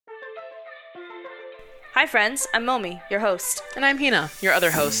Hi friends, I'm Momi, your host. And I'm Hina, your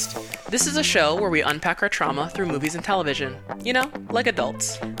other host. This is a show where we unpack our trauma through movies and television. You know, like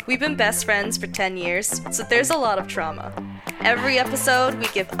adults. We've been best friends for 10 years, so there's a lot of trauma. Every episode, we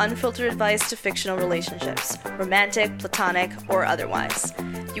give unfiltered advice to fictional relationships, romantic, platonic, or otherwise.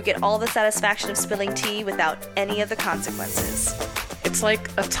 You get all the satisfaction of spilling tea without any of the consequences. It's like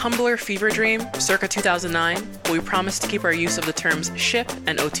a Tumblr fever dream, circa 2009, but we promise to keep our use of the terms ship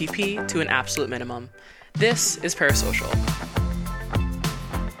and OTP to an absolute minimum. This is Parasocial.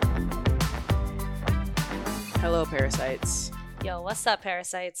 Hello, parasites. Yo, what's up,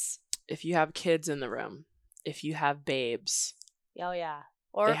 parasites? If you have kids in the room, if you have babes, Yo, yeah.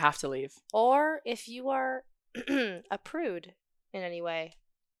 they have to leave. Or if you are a prude in any way.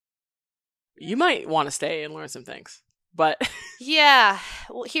 You might want to stay and learn some things, but... Yeah.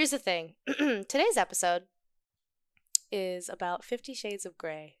 Well, here's the thing. Today's episode is about 50 Shades of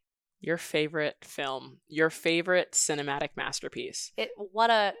Grey. Your favorite film, your favorite cinematic masterpiece.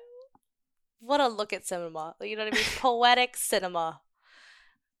 What a look at cinema. You know what I mean? Poetic cinema.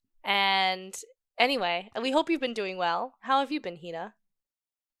 And anyway, we hope you've been doing well. How have you been, Hina?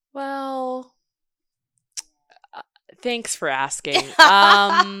 Well, thanks for asking.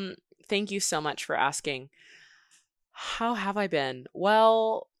 Thank you so much for asking. How have I been?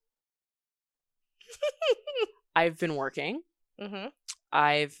 Well, I've been working. Mm-hmm.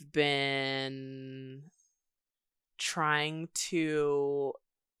 I've been trying to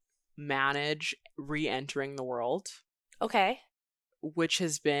manage re-entering the world. Okay. Which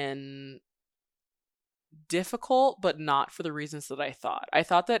has been difficult, but not for the reasons that I thought. I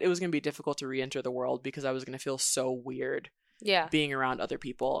thought that it was going to be difficult to re-enter the world because I was going to feel so weird being around other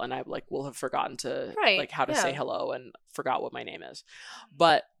people, and I will have forgotten to how to say hello and forgot what my name is.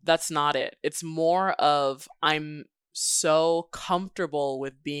 But that's not it. It's more of I'm so comfortable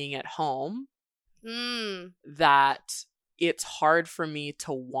with being at home that it's hard for me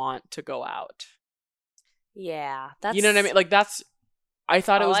to want to go out. Yeah, that's, you know what I mean? Like I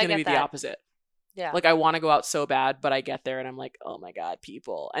thought it was going to be the opposite. Yeah. Like I want to go out so bad, but I get there and I'm like, oh my God,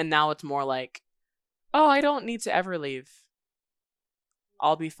 people. And now it's more like, oh, I don't need to ever leave.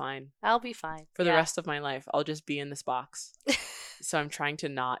 I'll be fine. For the rest of my life. I'll just be in this box. So I'm trying to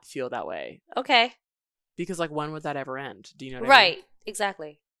not feel that way. Okay. Because when would that ever end? Do you know what I mean? Right.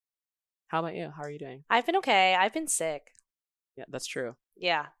 Exactly. How about you? How are you doing? I've been okay. I've been sick. Yeah, that's true.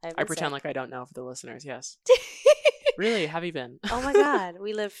 Yeah. I pretend like I don't know for the listeners. Yes. Really? Have you been? Oh my God.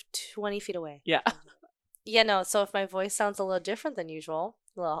 We live 20 feet away. Yeah. Yeah, no. So if my voice sounds a little different than usual.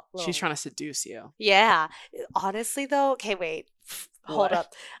 She's trying to seduce you. Yeah. Honestly, though. Okay, wait. Hold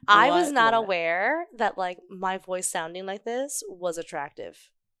up. I was not aware that my voice sounding like this was attractive.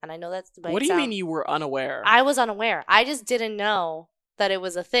 And I know that's... What do you mean you were unaware? I was unaware. I just didn't know that it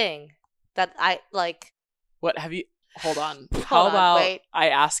was a thing. That I, What have you... Hold on. How about I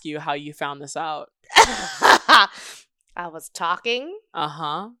ask you how you found this out? I was talking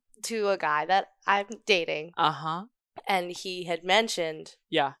to a guy that I'm dating. And he had mentioned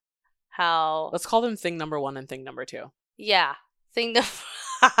how... Let's call them thing number 1 and thing number 2. Yeah.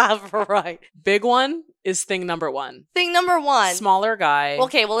 Right. Big one is thing number 1. Thing number 1. Smaller guy.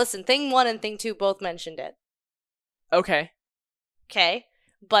 Okay, well listen, thing 1 and thing 2 both mentioned it. Okay.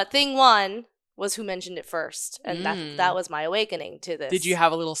 But thing 1 was who mentioned it first. And that was my awakening to this. Did you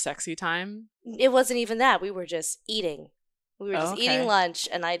have a little sexy time? It wasn't even that. We were just eating. We were just eating lunch,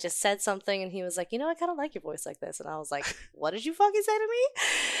 and I just said something, and he was like, I kind of like your voice like this. And I was like, what did you fucking say to me?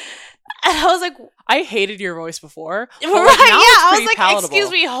 And I was like... I hated your voice before. Right, I was like, palatable.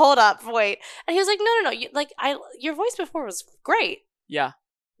 Excuse me, hold up, wait. And he was like, no. Your voice before was great. Yeah.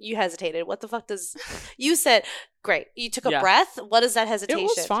 You hesitated. What the fuck does... You said, great. You took a breath? What is that hesitation? It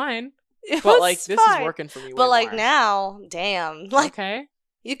was fine. This is working for me. But now, damn. Okay.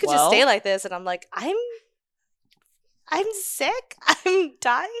 You could just stay like this, and I'm like, I'm sick. I'm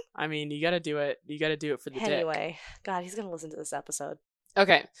dying. I mean, you got to do it. You got to do it for the dick. Anyway, God, he's going to listen to this episode.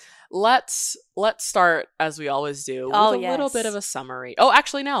 Okay. Let's start as we always do with a little bit of a summary. Oh,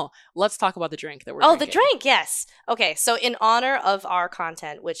 actually no. Let's talk about the drink that we're drinking. The drink, yes. Okay, so in honor of our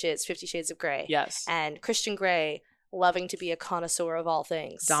content, which is 50 Shades of Grey. Yes. And Christian Grey loving to be a connoisseur of all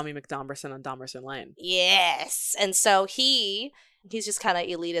things. Dommy McDomberson on Domberson Lane. Yes. And so he's just kind of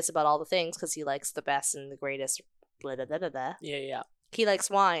elitist about all the things because he likes the best and the greatest. Blah, blah, blah, blah, blah. Yeah. He likes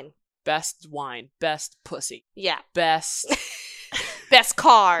wine. Best wine. Best pussy. Yeah. Best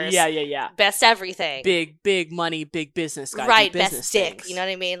cars. Yeah. Best everything. Big money, big business guy. Right, best dick. You know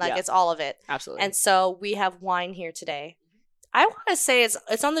what I mean? It's all of it. Absolutely. And so we have wine here today. I want to say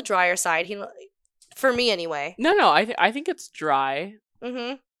it's on the drier side. For me anyway. No, I think it's dry.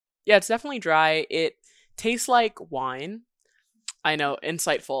 Mm-hmm. Yeah, it's definitely dry. It tastes like wine. I know,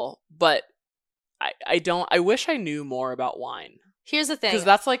 insightful, but I wish I knew more about wine. Here's the thing. Because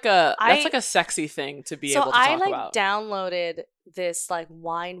that's like a sexy thing to be able to talk about. So I downloaded this like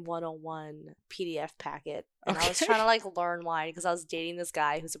Wine 101 PDF packet. And I was trying to like learn wine because I was dating this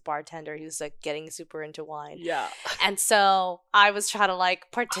guy who's a bartender. He was like getting super into wine. Yeah. And so I was trying to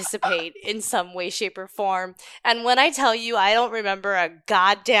like participate in some way, shape, or form. And when I tell you I don't remember a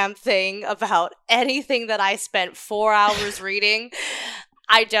goddamn thing about anything that I spent 4 hours reading,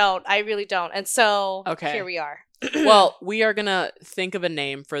 I don't. I really don't. And so here we are. Well, we are going to think of a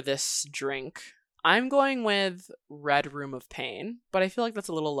name for this drink. I'm going with Red Room of Pain, but I feel like that's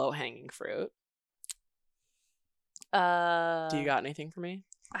a little low-hanging fruit. Do you got anything for me?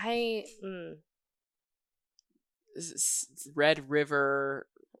 Red River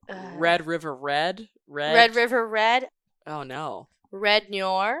Red? Red River Red? Oh, no. Red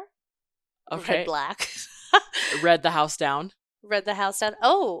Noir? Okay. Red Black. Red the House Down. Red the House Down.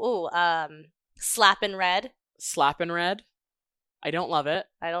 Slappin' Red. Slappin' Red. I don't love it.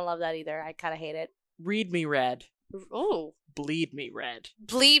 I don't love that either. I kind of hate it. Read Me Red. Ooh. Bleed Me Red.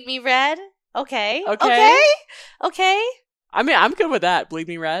 Bleed Me Red? Okay. Okay. I mean, I'm good with that. Bleed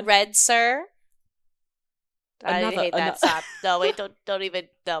Me Red. Red Sir. I hate that. Stop. No, wait, don't even.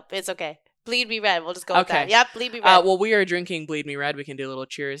 No, it's okay. Bleed Me Red. We'll just go with that. Yep, Bleed Me Red. Well, we are drinking Bleed Me Red. We can do a little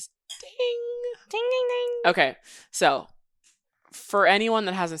cheers. Ding. Ding, ding, ding. Okay, so for anyone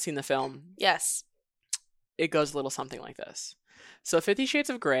that hasn't seen the film. Yes. It goes a little something like this. So 50 Shades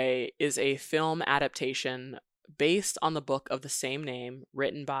of Grey is a film adaptation based on the book of the same name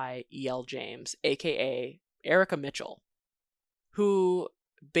written by E.L. James, aka Erica Mitchell, who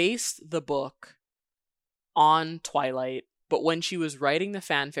based the book on Twilight, but when she was writing the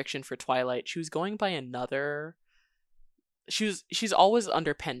fan fiction for Twilight, she was going by another... She's always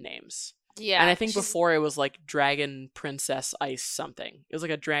under pen names. Yeah. And I think before it was like Dragon Princess Ice something. It was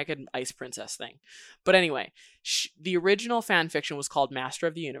like a Dragon Ice Princess thing. But anyway, the original fan fiction was called Master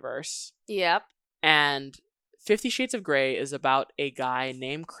of the Universe. Yep. And 50 Shades of Grey is about a guy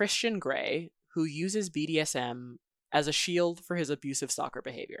named Christian Grey who uses BDSM as a shield for his abusive stalker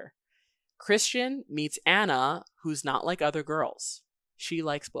behavior. Christian meets Anna, who's not like other girls. She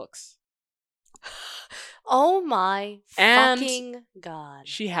likes books. Oh my fucking god.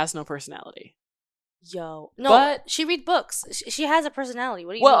 She has no personality. Yo. No, but she reads books. She has a personality.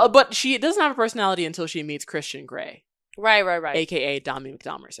 What do you mean? But she doesn't have a personality until she meets Christian Grey. Right. AKA Dommy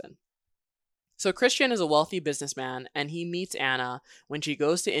McDomerson. So Christian is a wealthy businessman, and he meets Anna when she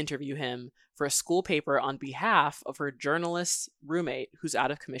goes to interview him for a school paper on behalf of her journalist roommate who's out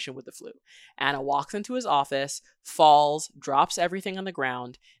of commission with the flu. Anna walks into his office, falls, drops everything on the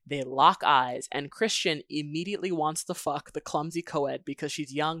ground. They lock eyes, and Christian immediately wants to fuck the clumsy co-ed because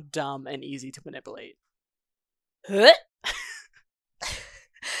she's young, dumb, and easy to manipulate.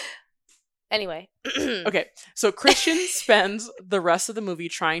 Anyway. Okay, so Christian spends the rest of the movie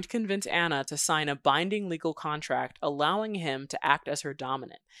trying to convince Anna to sign a binding legal contract allowing him to act as her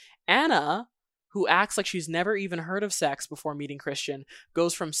dominant. Anna, who acts like she's never even heard of sex before meeting Christian,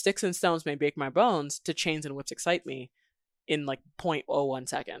 goes from sticks and stones may break my bones to chains and whips excite me in like 0.01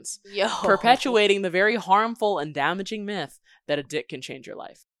 seconds. Yo. Perpetuating the very harmful and damaging myth that a dick can change your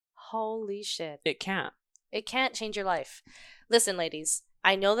life. Holy shit. It can't. It can't change your life. Listen, ladies,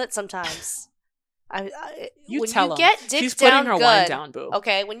 I know that sometimes when you get dick She's down putting her good, wine down, boo.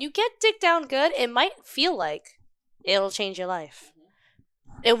 Okay, when you get dick down good, it might feel like it'll change your life.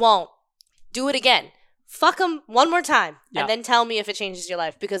 It won't. Do it again. Fuck them one more time, and then tell me if it changes your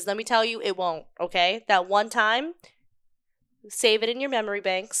life. Because let me tell you, it won't. Okay, that one time, save it in your memory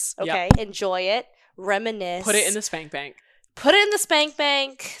banks. Okay, enjoy it, reminisce. Put it in the spank bank. Put it in the spank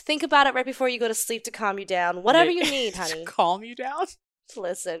bank. Think about it right before you go to sleep to calm you down. Whatever you need, honey. To calm you down?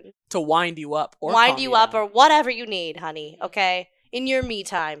 Listen. To wind you up or wind you up or whatever you need, honey. Okay? In your me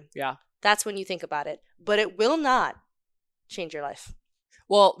time. Yeah. That's when you think about it. But it will not change your life.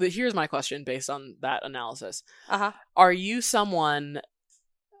 Well, here's my question based on that analysis. Uh-huh. Are you someone...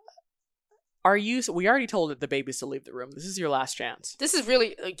 We already told the babies to leave the room. This is your last chance. This is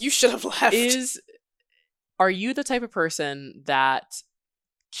really... you should have left. Are you the type of person that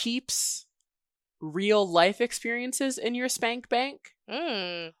keeps real life experiences in your spank bank?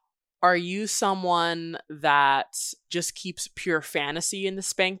 Are you someone that just keeps pure fantasy in the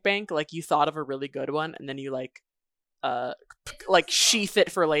spank bank? Like you thought of a really good one and then you like sheath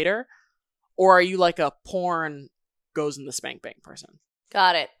it for later? Or are you like a porn goes in the spank bank person?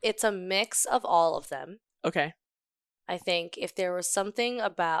 Got it. It's a mix of all of them. Okay. I think if there was something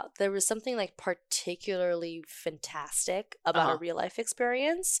like particularly fantastic about a real life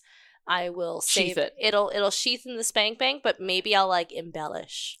experience, I will save it. It'll sheath in the spank bank, but maybe I'll like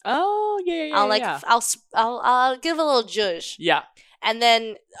embellish. Oh yeah. I'll give a little zhuzh. Yeah. And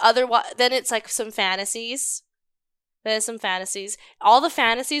then then it's like some fantasies. There's some fantasies. All the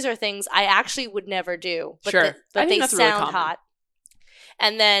fantasies are things I actually would never do, but sure. But they sound really hot.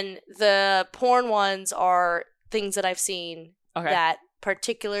 And then the porn ones are things that I've seen that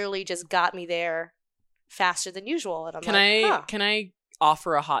particularly just got me there faster than usual. And I'm can I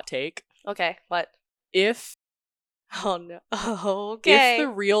offer a hot take? Okay, what? Oh no. Okay. If the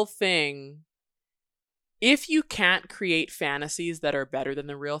real thing, if you can't create fantasies that are better than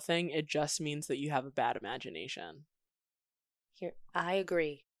the real thing, it just means that you have a bad imagination. Here, I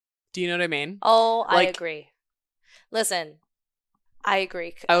agree. Do you know what I mean? Oh, I agree. Listen, I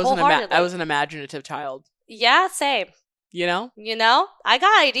agree. I was an imaginative child. Yeah, same. You know? I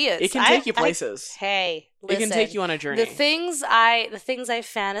got ideas. It can take you places. Listen, it can take you on a journey. The things I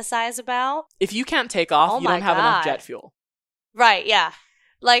fantasize about. If you can't take off, you don't have enough jet fuel. Right, yeah.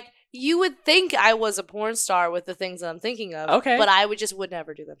 Like, you would think I was a porn star with the things that I'm thinking of. Okay. But I would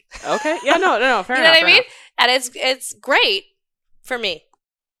never do them. Okay. Yeah, no, fair enough. You know what I mean? And it's great for me.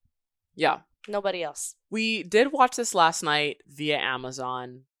 Yeah. Nobody else. We did watch this last night via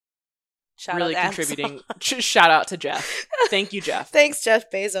Amazon. Really contributing. Shout out to Jeff. Thank you, Jeff. Thanks,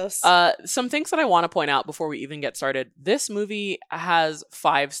 Jeff Bezos. Some things that I want to point out before we even get started. This movie has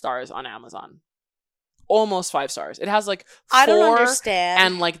 5 stars on Amazon. Almost 5 stars. It has like 4, I don't understand.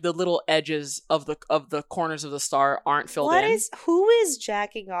 And like the little edges of the corners of the star aren't filled in. Who is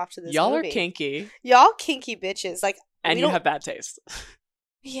jacking off to this Y'all movie? Are kinky. Y'all kinky bitches. Like, and you have bad taste.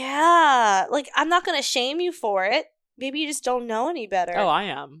 Yeah. Like, I'm not going to shame you for it. Maybe you just don't know any better. Oh, I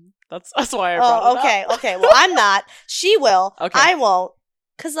am. That's why I brought it up. Okay. Well, I'm not. She will. Okay. I won't.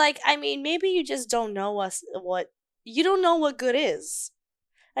 Because, like, I mean, maybe you just don't know you don't know what good is.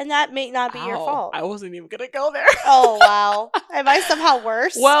 And that may not be your fault. I wasn't even going to go there. Oh, wow. Am I somehow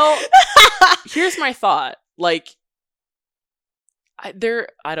worse? Well, here's my thought. Like,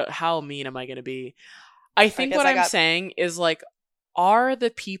 how mean am I going to be? I think what I'm saying is, like, are the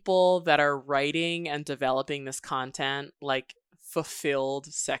people that are writing and developing this content, like, fulfilled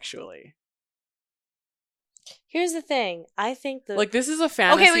sexually? Here's the thing. I think like, this is a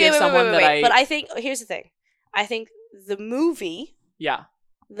fantasy of someone that But I think, here's the thing. I think the movie... Yeah.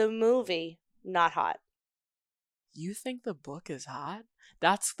 The movie, not hot. You think the book is hot?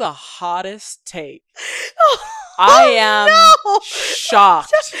 That's the hottest take. I am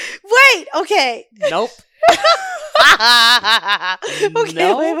shocked. Wait, okay. Nope. Okay,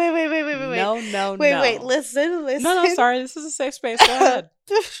 no? Wait. No. Wait, listen. No, sorry, this is a safe space. Go ahead.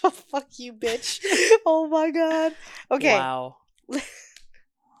 Fuck you, bitch. Oh my god. Okay. Wow.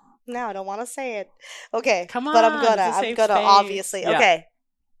 No, I don't want to say it. Okay. Come on. But I'm gonna, obviously. Yeah. Okay.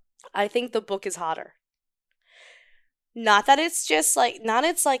 I think the book is hotter. Not that it's just like,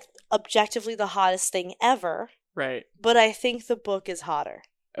 it's like objectively the hottest thing ever. Right. But I think the book is hotter.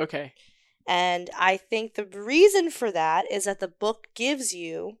 Okay. And I think the reason for that is that the book gives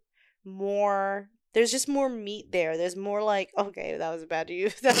you more, there's just more meat there. There's more like, okay, that was bad to you.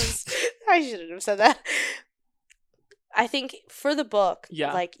 I shouldn't have said that. I think for the book,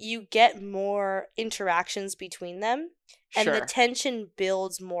 like, you get more interactions between them and the tension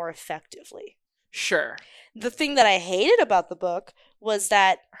builds more effectively. Sure. The thing that I hated about the book was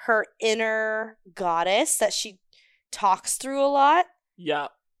that her inner goddess that she talks through a lot. Yeah.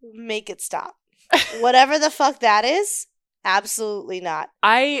 Make it stop. Whatever the fuck that is, absolutely not.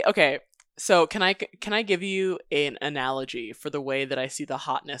 Okay. So can I give you an analogy for the way that I see the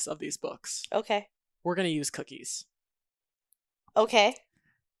hotness of these books? Okay. We're going to use cookies. Okay.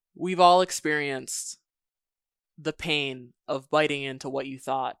 We've all experienced the pain of biting into what you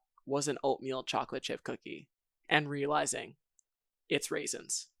thought was an oatmeal chocolate chip cookie and realizing it's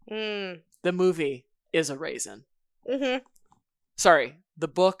raisins. The movie is a raisin. Mm-hmm. Sorry, the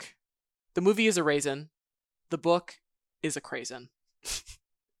movie is a raisin. The book is a craisin.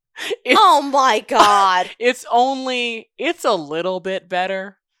 Oh my god. It's a little bit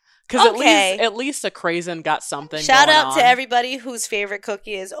better. Because at least a craisin got something. Shout out to everybody whose favorite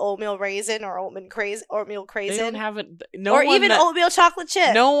cookie is oatmeal raisin or oatmeal craisin. They don't have it. Oatmeal chocolate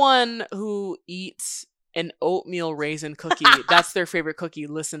chip. No one who eats an oatmeal raisin cookie, that's their favorite cookie,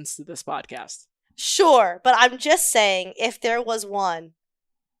 listens to this podcast. Sure, but I'm just saying, if there was one,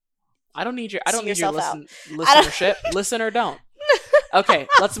 I don't need your listenership. Listen or don't. Okay,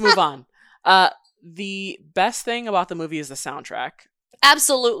 let's move on. The best thing about the movie is the soundtrack.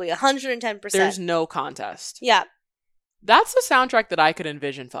 Absolutely, 110%. There's no contest. Yeah. That's the soundtrack that I could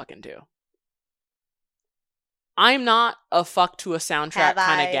envision fucking to. I'm not a fuck to a soundtrack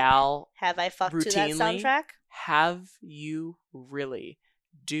kind of gal. Have I fucked routinely. To that soundtrack? Have you really?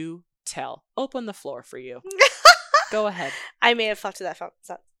 Do tell. Open the floor for you. Go ahead. I may have fucked to that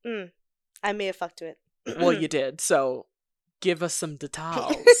I may have fucked to it. Well, you did. So give us some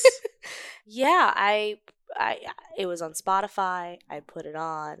details. Yeah, I it was on Spotify. I put it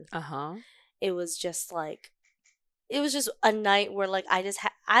on. Uh-huh. It was just like, it was just a night where like I just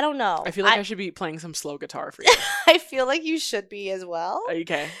I don't know. I feel like I should be playing some slow guitar for you. I feel like you should be as well.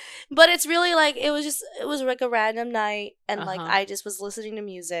 Okay. But it's really like, it was like a random night, and like I just was listening to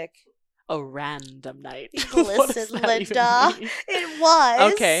music. A random night. Listen, Linda. It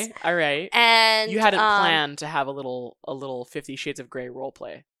was. Okay, all right. And you hadn't planned to have a little 50 Shades of Grey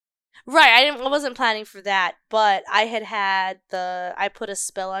roleplay. Right, I wasn't planning for that, but I had I Put a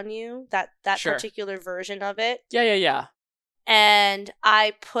Spell on You, that sure. particular version of it. Yeah. And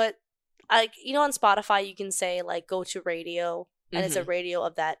I put, like, you know, on Spotify you can say like go to radio, and it's a radio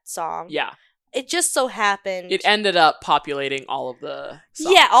of that song. Yeah. It just so happened it ended up populating all of the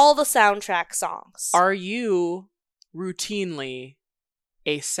songs. Yeah, all the soundtrack songs. Are you routinely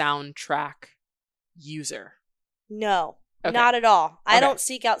a soundtrack user? No. Okay. Not at all. Okay. I don't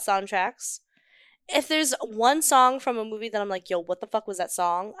seek out soundtracks. If there's one song from a movie that I'm like, yo, what the fuck was that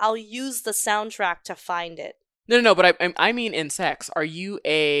song? I'll use the soundtrack to find it. No, but I mean in sex. Are you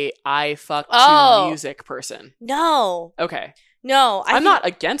a I fuck to music person? No. Okay. No. I'm not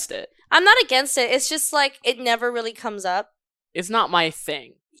against it. I'm not against it. It's just like, it never really comes up. It's not my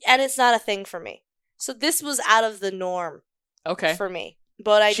thing. And it's not a thing for me. So this was out of the norm. Okay. For me.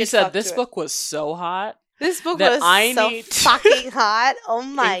 But she said this book was so hot. This book was so fucking hot. Oh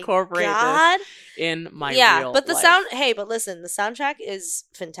my incorporate god! This in my real but the life. sound. Hey, but listen, the soundtrack is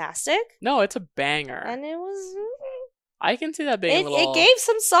fantastic. No, it's a banger, and it was. I can see that being a little. It gave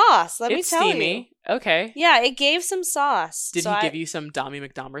some sauce. Let me tell steamy. You. Okay. Yeah, it gave some sauce. Did he give you some Dommy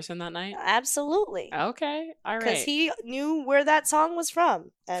McDomerson that night? Absolutely. Okay. All right. Because he knew where that song was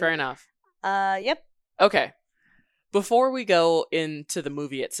from. And, fair enough. Yep. Okay. Before we go into the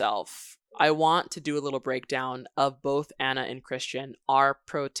movie itself, I want to do a little breakdown of both Anna and Christian, our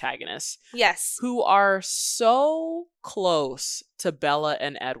protagonists. Yes. Who are so close to Bella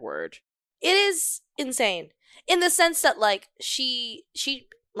and Edward. It is insane. In the sense that, like, she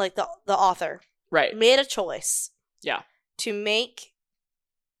like, the author. Right. Made a choice. Yeah. To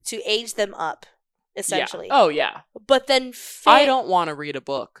age them up, essentially. Yeah. Oh, yeah. But then... I don't want to read a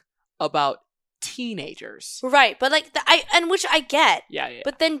book about teenagers. Right, but like which I get. Yeah.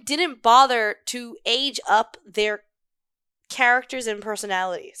 But then didn't bother to age up their characters and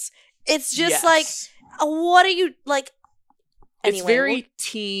personalities. It's just like, what are you like? Anyway, it's very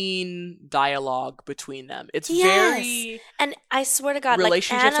teen dialogue between them. It's very, and I swear to God,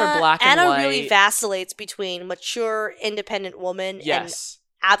 relationships like Anna, are black and white. Anna really vacillates between mature, independent woman and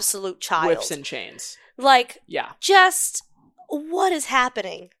absolute child. Whips and chains. Like, yeah, just what is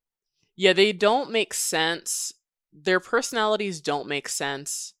happening? Yeah, they don't make sense. Their personalities don't make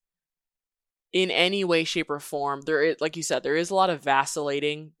sense in any way, shape, or form. There is, like you said, there is a lot of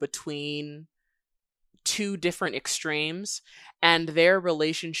vacillating between two different extremes, and their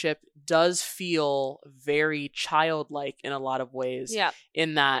relationship does feel very childlike in a lot of ways. Yeah.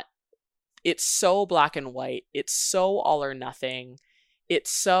 In that it's so black and white. It's so all or nothing. It's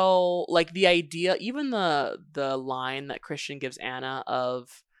so, like, the idea, even the line that Christian gives Anna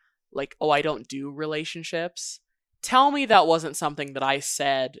of, like, oh, I don't do relationships. Tell me that wasn't something that I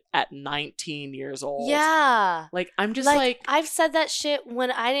said at 19 years old. Yeah. Like, I'm just like I've said that shit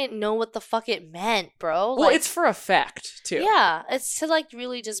when I didn't know what the fuck it meant, bro. Well, it's for effect, too. Yeah. It's to, like,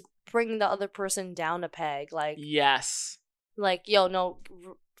 really just bring the other person down a peg. Like, yes. Like, yo, no,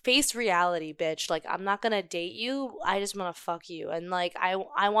 face reality, bitch. Like, I'm not gonna date you. I just want to fuck you. And, like, I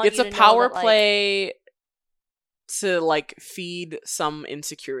want it's you to a power know that, play... Like, to, like, feed some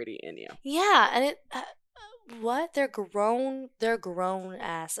insecurity in you. Yeah, and it what? They're grown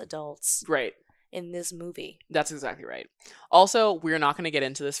ass adults. Right. In this movie. That's exactly right. Also, we're not going to get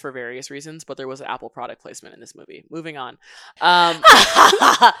into this for various reasons, but there was an Apple product placement in this movie. Moving on.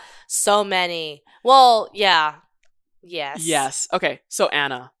 So many. Well, yeah. Yes. Okay, so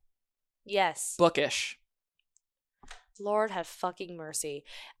Anna. Yes. Bookish. Lord have fucking mercy.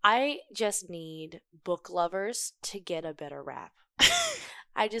 I just need book lovers to get a better rap.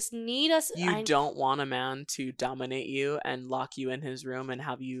 I just need us. You don't want a man to dominate you and lock you in his room and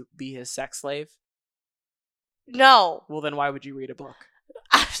have you be his sex slave? No. Well, then why would you read a book?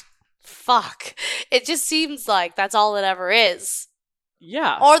 Fuck. It just seems like that's all it ever is.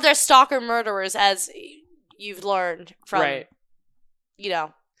 Yeah. Or they're stalker murderers, as you've learned from, right. you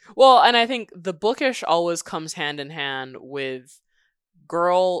know. Well, and I think the bookish always comes hand in hand with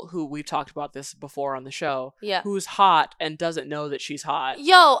girl who we've talked about this before on the show. Yeah. Who's hot and doesn't know that she's hot.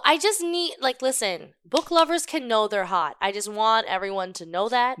 Yo, I just need, like, listen, book lovers can know they're hot. I just want everyone to know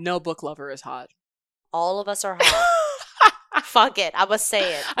that. No book lover is hot. All of us are hot. Fuck it. I must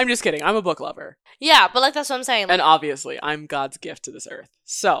say it. I'm just kidding. I'm a book lover. Yeah, but like that's what I'm saying. Like, and obviously, I'm God's gift to this earth.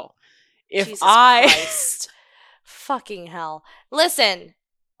 So, if Jesus Christ. Fucking hell. Listen,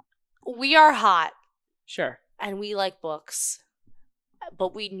 we are hot. Sure. And we like books.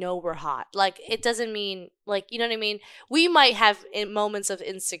 But we know we're hot. Like, it doesn't mean, like, you know what I mean? We might have moments of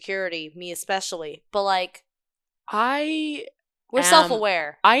insecurity, me especially. But, like, we're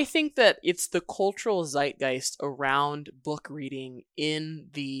self-aware. I think that it's the cultural zeitgeist around book reading in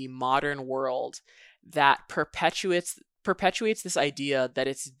the modern world that perpetuates this idea that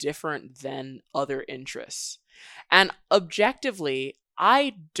it's different than other interests. And objectively,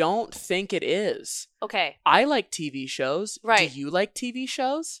 I don't think it is. Okay. I like TV shows. Right. Do you like TV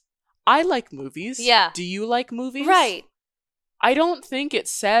shows? I like movies. Yeah. Do you like movies? Right. I don't think it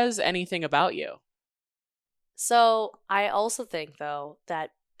says anything about you. So I also think, though,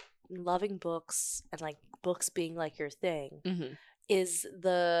 that loving books and, like, books being, like, your thing is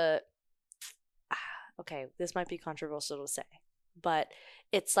the... Okay, this might be controversial to say, but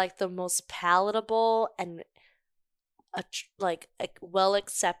it's, like, the most palatable and, like, a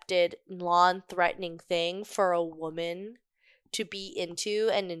well-accepted, non-threatening thing for a woman to be into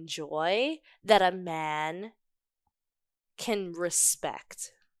and enjoy that a man can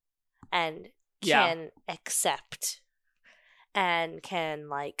respect and can accept and can,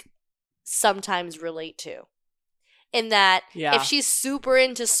 like, sometimes relate to. In that, if she's super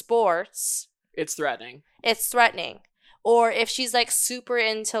into sports... It's threatening. Or if she's, like, super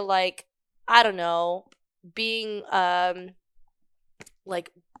into, like, I don't know, being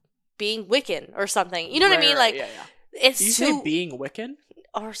Wiccan or something. You know what I mean? Like, it's Did you say being Wiccan?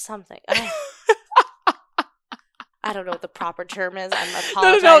 Or something. I don't know what the proper term is. I'm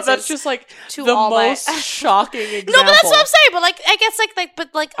apologizing. No, that's just like the most shocking example. No, but that's what I'm saying. But like, I guess I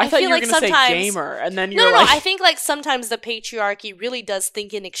thought feel you were like gonna sometimes say gamer, and then you're no. like, I think like sometimes the patriarchy really does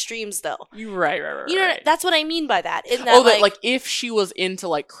think in extremes, though. You right. You know, that's what I mean by that. In that, that like if she was into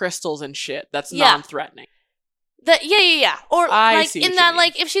like crystals and shit, that's non-threatening. Yeah. Or I like in that,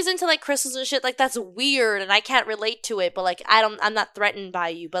 like if she's into like crystals and shit, like that's weird, and I can't relate to it. But like I'm not threatened by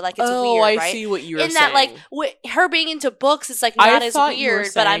you. But like it's weird, right? I see what you're saying. In that, like her being into books is like not as weird,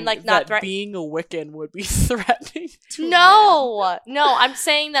 but I'm like not threatened. Being a Wiccan would be threatening. To no. I'm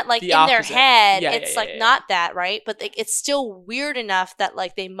saying that like in their head, it's like not that, right? But like, it's still weird enough that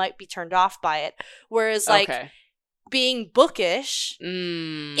like they might be turned off by it. Whereas like. Okay. Being bookish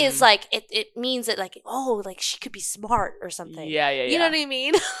is like it means that like like she could be smart or something. Yeah. You know what I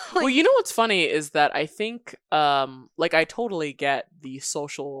mean? Like, well, you know what's funny is that I think like I totally get the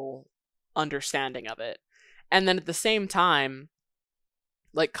social understanding of it, and then at the same time,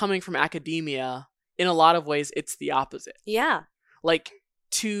 like coming from academia, in a lot of ways it's the opposite. Yeah. Like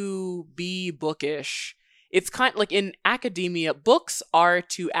to be bookish, it's kind of like in academia, books are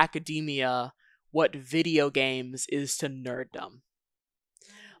to academia what video games is to nerddom.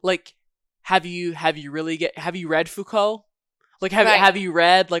 Like, have you read Foucault? Like, have you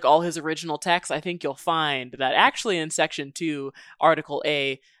read like all his original texts? I think you'll find that actually in section 2, article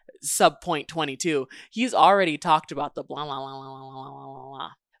A, subpoint 22, he's already talked about the blah blah blah blah blah blah blah.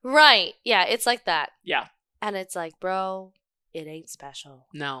 Right. Yeah, it's like that. Yeah. And it's like, bro, it ain't special.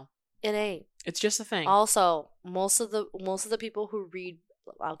 No. It ain't. It's just a thing. Also, most of the people who read,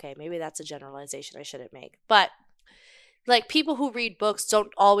 okay, maybe that's a generalization I shouldn't make, but like people who read books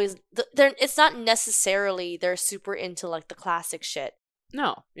don't always it's not necessarily they're super into like the classic shit.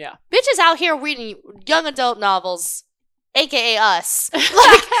 No, yeah. Bitches out here reading young adult novels, aka us. Like,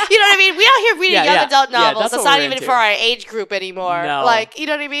 you know what I mean? We out here reading young adult novels. That's not even for our age group anymore. No. Like, you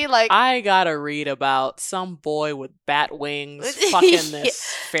know what I mean? Like, I gotta read about some boy with bat wings fucking this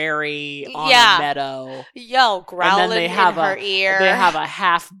fairy on a meadow. Yo, growling in her ear. They have a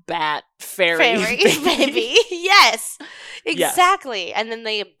half bat fairy baby. Yes, exactly. Yes. And then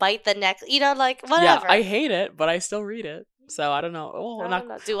they bite the neck. You know, like whatever. Yeah, I hate it, but I still read it. So I don't know. Oh, I don't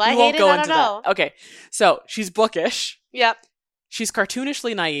know. Do I hate it? I don't know. That. Okay, so she's bookish. Yep. She's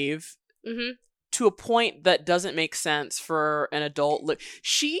cartoonishly naive to a point that doesn't make sense for an adult.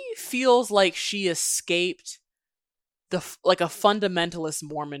 She feels like she escaped a fundamentalist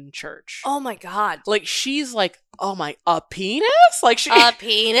Mormon church. Oh my God. Like she's like, oh my, a penis? Like a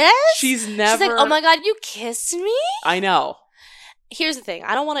penis? She's never. She's like, oh my God, you kissed me? I know. Here's the thing.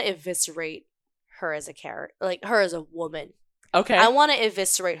 I don't want to eviscerate her as a character, like her as a woman. Okay. I want to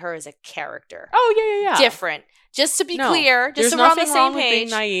eviscerate her as a character. Oh, yeah. Different. Just to be clear, just so we're on the same page. There's nothing wrong with being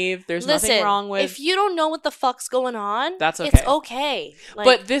naive. There's nothing wrong with... if you don't know what the fuck's going on, that's okay. It's okay. Like,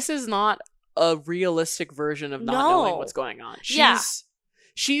 but this is not a realistic version of not knowing what's going on. She acts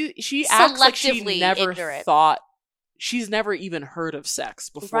like she never thought... She's never even heard of sex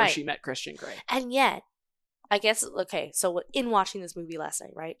before she met Christian Grey. And yet, I guess, okay, so in watching this movie last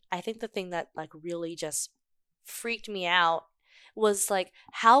night, right, I think the thing that, like, really just freaked me out was, like,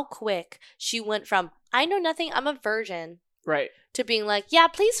 how quick she went from, I know nothing, I'm a virgin, right, to being like, yeah,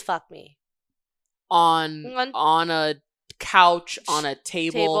 please fuck me. On a couch, on a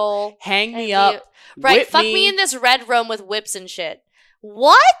table hang me up, right, fuck me in this red room with whips and shit.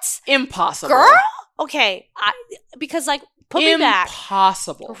 What? Impossible. Girl? Okay, because, like, put me back.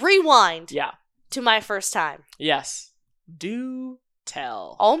 Impossible. Rewind. Yeah. To my first time. Yes. Do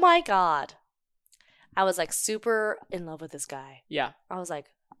tell. Oh my God. I was, like, super in love with this guy. Yeah. I was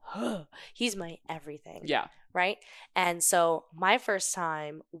like, oh, he's my everything. Yeah. Right? And so my first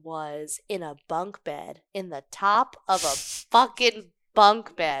time was in a bunk bed, in the top of a fucking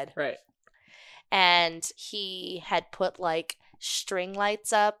bunk bed. Right. And he had put, like, string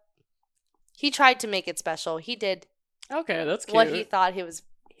lights up. He tried to make it special. He did. Okay, that's cute. What he thought his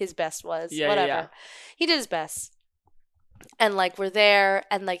best was. Yeah, whatever. Yeah. He did his best. And, like, we're there,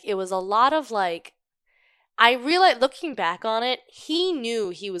 and, like, it was a lot of, like, I realized, looking back on it, he knew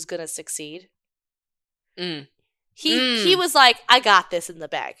he was going to succeed. He was like, I got this in the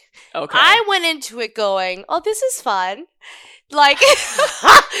bag. Okay. I went into it going, oh, this is fun. Like,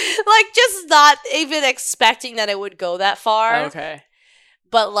 like, just not even expecting that it would go that far. Okay.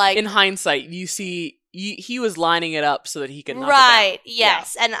 But, like, in hindsight, you see, he was lining it up so that he could knock right, it down.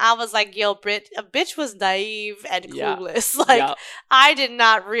 Yes. Yeah. And I was like, yo, a bitch was naive and clueless. Yeah. Like, I did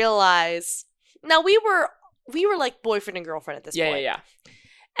not realize. Now, we were like boyfriend and girlfriend at this point. Yeah.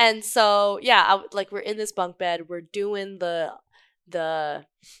 And so, we're in this bunk bed. We're doing the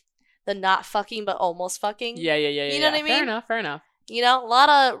not fucking but almost fucking. Yeah. You know what I mean? Fair enough. You know, a lot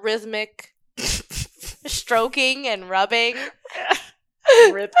of rhythmic stroking and rubbing.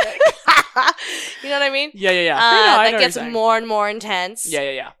 Rhythmic. You know what I mean? Yeah. That gets more and more intense.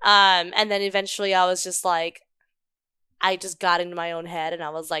 Yeah. And then eventually I was just like, I just got into my own head and I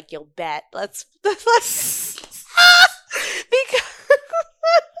was like, yo, bet. Let's because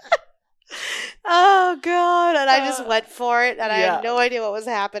oh God. And I just went for it and I had no idea what was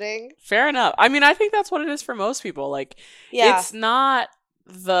happening. Fair enough. I mean, I think that's what it is for most people. Like, it's not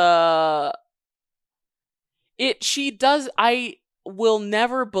I will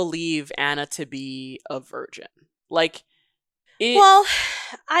never believe Anna to be a virgin. Like, well,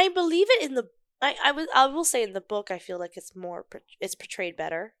 I believe it in the. I will say in the book, I feel like it's portrayed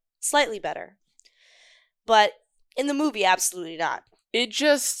better, slightly better, but in the movie, absolutely not. It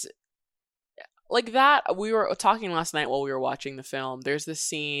just like that. We were talking last night while we were watching the film. There's this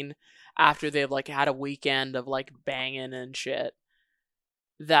scene after they've like had a weekend of like banging and shit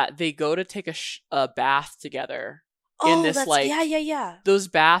that they go to take a bath together. In this, like, yeah. Those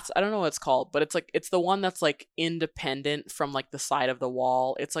baths, I don't know what it's called, but it's the one that's like independent from like the side of the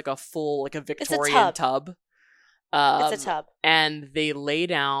wall. It's like a full, like a Victorian tub. It's a tub. And they lay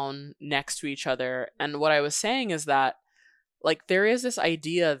down next to each other. And what I was saying is that, like, there is this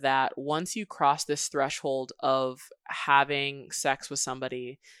idea that once you cross this threshold of having sex with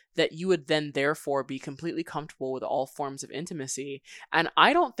somebody, that you would then therefore be completely comfortable with all forms of intimacy. And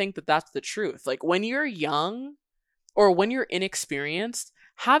I don't think that that's the truth. Like, when you're young, or when you're inexperienced,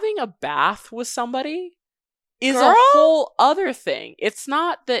 having a bath with somebody is a whole other thing. It's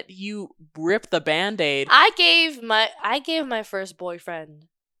not that you rip the Band-Aid. I gave my first boyfriend,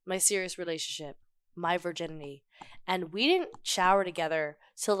 my serious relationship, my virginity, and we didn't shower together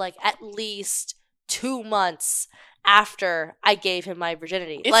till like at least 2 months after I gave him my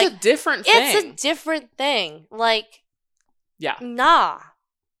virginity. It's like, a different thing. It's a different thing. Like, yeah, nah.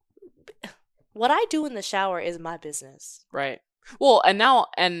 What I do in the shower is my business. Right. Well, and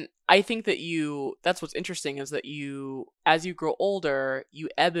I think that that's what's interesting is that as you grow older, you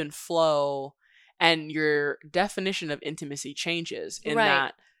ebb and flow and your definition of intimacy changes in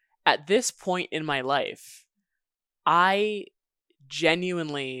that at this point in my life, I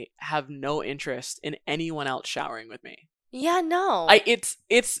genuinely have no interest in anyone else showering with me. Yeah, no.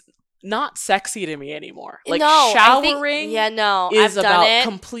 It's not sexy to me anymore. Like, showering is about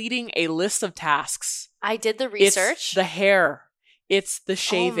completing a list of tasks. I did the research. The hair It's the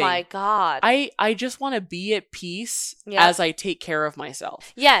shaving. Oh my God. I just want to be at peace as I take care of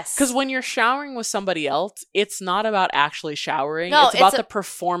myself. Yes. Because when you're showering with somebody else, it's not about actually showering. No, it's about the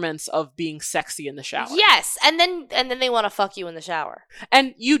performance of being sexy in the shower. Yes. And then they want to fuck you in the shower.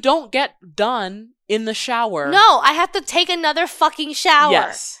 And you don't get done in the shower. No, I have to take another fucking shower.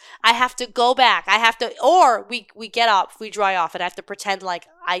 Yes. I have to go back. I have to, or we get off, we dry off, and I have to pretend like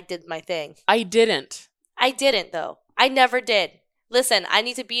I did my thing. I didn't though. I never did. Listen, I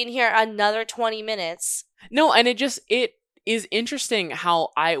need to be in here another 20 minutes. No, and it is interesting how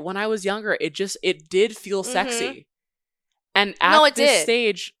when I was younger, it did feel sexy. And at this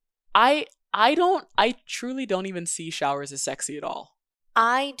stage, I truly don't even see showers as sexy at all.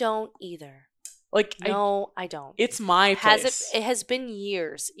 I don't either. Like, no, I don't. It's my place. It has been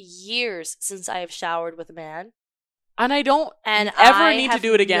years since I have showered with a man. And I don't ever need to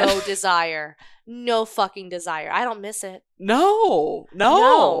do it again. No desire. No fucking desire. I don't miss it. No.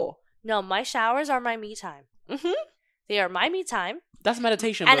 No, my showers are my me time. Mm-hmm. They are my me time. That's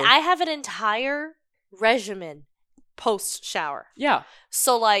meditation. And I have an entire regimen post-shower. Yeah.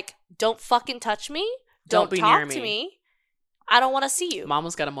 So, like, don't fucking touch me. Don't talk to me. I don't want to see you.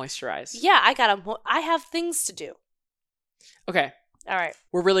 Mama's got to moisturize. Yeah, I have things to do. Okay. All right.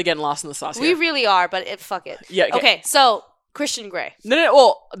 We're really getting lost in the sauce here. We really are, but fuck it. Yeah. Okay, so Christian Grey. No.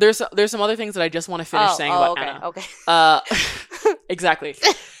 Well, there's some other things that I just want to finish saying about Anna. Okay. Exactly.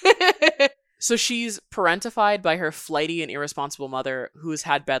 So she's parentified by her flighty and irresponsible mother who has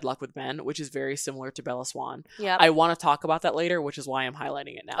had bad luck with men, which is very similar to Bella Swan. Yeah. I want to talk about that later, which is why I'm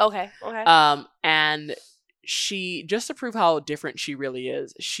highlighting it now. Okay. And she, just to prove how different she really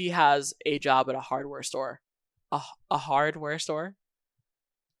is, she has a job at a hardware store. A hardware store?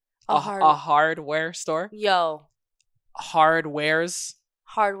 A hardware store? Yo. Hardwares.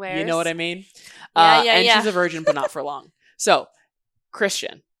 You know what I mean? Yeah. And she's a virgin, but not for long. So,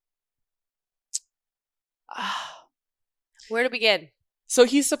 Christian. Where to begin? So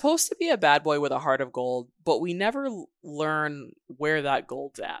he's supposed to be a bad boy with a heart of gold, but we never learn where that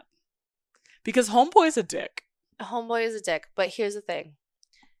gold's at. Because Homeboy's a dick. Homeboy is a dick, but here's the thing.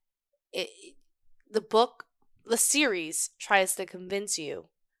 The series tries to convince you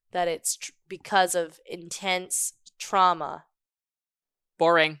that it's because of intense trauma.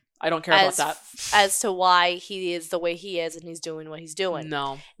 Boring. I don't care about that. As to why he is the way he is and he's doing what he's doing.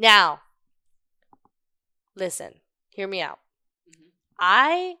 No. Now, listen, hear me out. Mm-hmm.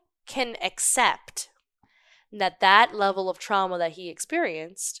 I can accept that level of trauma that he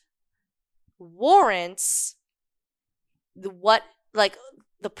experienced the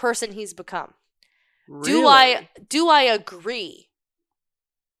person he's become. Really? Do I agree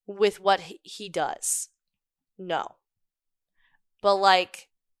with what he does? No. But like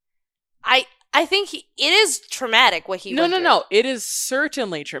I think it is traumatic what he went through. No. It is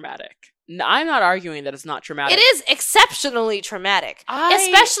certainly traumatic. I'm not arguing that it's not traumatic. It is exceptionally traumatic.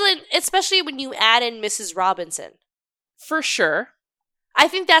 Especially when you add in Mrs. Robinson. For sure. I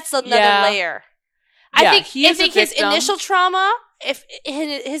think that's another layer. I think his initial trauma, if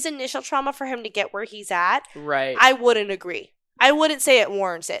his initial trauma for him to get where he's at, right, I wouldn't agree. I wouldn't say it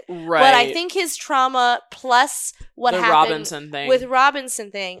warrants it. Right. But I think his trauma plus what happened with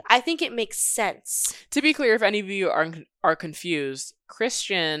Robinson thing, I think it makes sense. To be clear, if any of you are confused,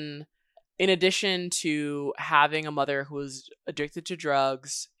 Christian, in addition to having a mother who was addicted to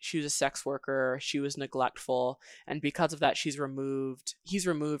drugs, she was a sex worker, she was neglectful, and because of that, he's removed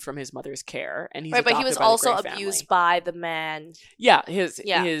from his mother's care, and he's but he was also abused by the man. Yeah,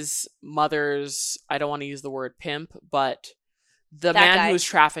 his mother's, I don't want to use the word pimp, but the man who was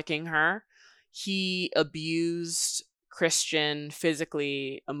trafficking her, he abused Christian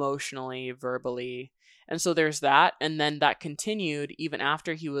physically, emotionally, verbally. And so there's that. And then that continued even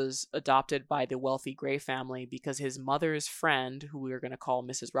after he was adopted by the wealthy Grey family, because his mother's friend, who we are going to call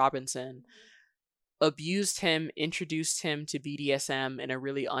Mrs. Robinson, abused him, introduced him to BDSM in a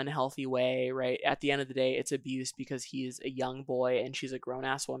really unhealthy way, right? At the end of the day, it's abuse because he is a young boy and she's a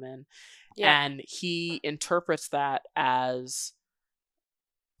grown-ass woman. Yeah. And he interprets that as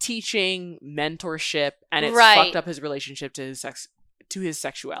teaching, mentorship, and it's fucked up his relationship to his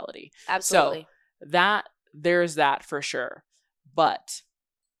sexuality. Absolutely. So there's that for sure. But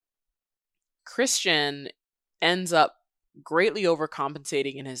Christian ends up greatly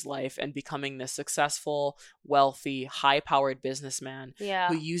overcompensating in his life and becoming this successful, wealthy, high-powered businessman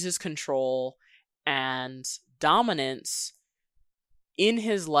who uses control and dominance in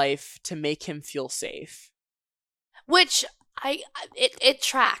his life to make him feel safe. Which it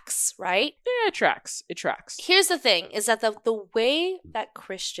tracks, right? Yeah, it tracks. Here's the thing, is that the way that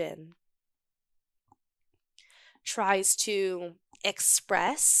Christian tries to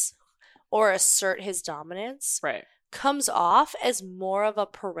express or assert his dominance, right, comes off as more of a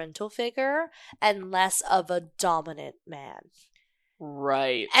parental figure and less of a dominant man.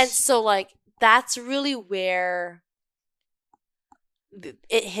 Right. And so, like, that's really where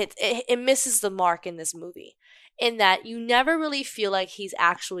it hits. It misses the mark in this movie, in that you never really feel like he's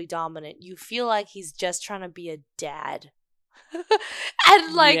actually dominant. You feel like he's just trying to be a dad.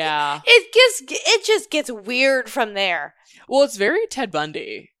 And like, it just gets weird from there. Well, it's very Ted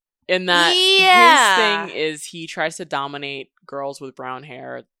Bundy. In that his thing is he tries to dominate girls with brown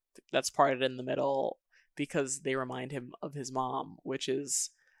hair that's parted in the middle because they remind him of his mom, which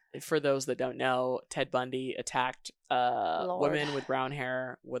is, for those that don't know, Ted Bundy attacked women with brown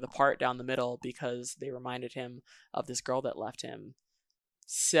hair with a part down the middle because they reminded him of this girl that left him.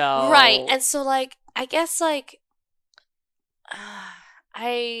 So right, and so like I guess like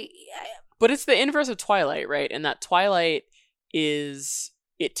but it's the inverse of Twilight, right? And that Twilight is,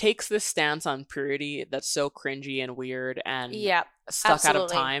 it takes this stance on purity that's so cringy and weird and stuck out of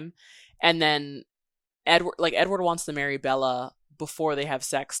time. And then Edward wants to marry Bella before they have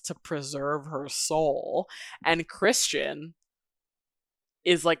sex to preserve her soul. And Christian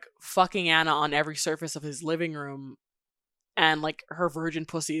is like fucking Anna on every surface of his living room. And like her virgin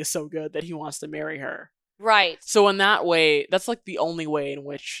pussy is so good that he wants to marry her. Right. So in that way, that's like the only way in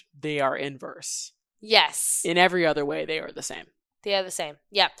which they are inverse. Yes. In every other way, they are the same. They are the same.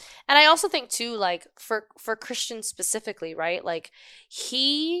 Yeah. And I also think too, like for Christian specifically, right? Like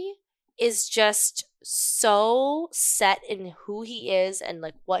he is just so set in who he is and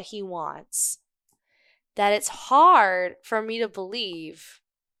like what he wants that it's hard for me to believe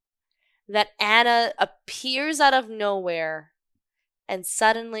that Anna appears out of nowhere and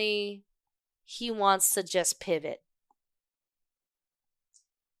suddenly he wants to just pivot.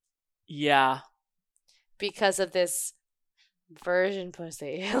 Yeah. Because of this virgin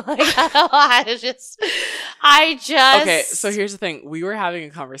pussy. Like, I just Okay, so here's the thing. We were having a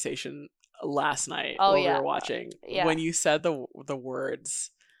conversation last night while we were watching. When you said the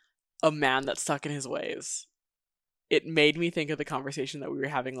words, a man that's stuck in his ways, it made me think of the conversation that we were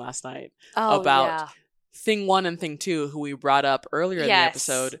having last night about thing 1 and thing 2, who we brought up earlier in the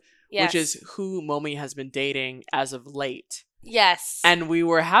episode, which is who Momi has been dating as of late. Yes. And we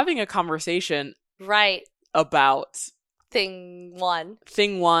were having a conversation about Thing one.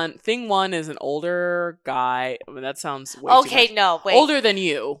 Thing one is an older guy. I mean, that sounds way okay. too much. No, wait. Older than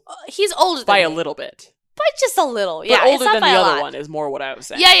you. He's older than by me. A little bit. By just a little. But yeah. older than the other one is more what I was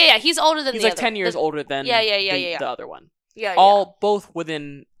saying. Yeah. He's older than he's the like other. 10 years older than the other one. Yeah. All both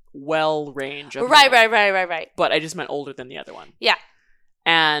within well range of right. But I just meant older than the other one. Yeah.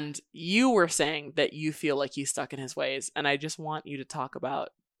 And you were saying that you feel like he's stuck in his ways, and I just want you to talk about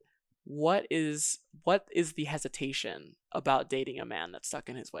what is the hesitation about dating a man that's stuck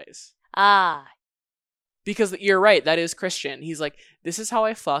in his ways? Because you're right, that is Christian. He's like, this is how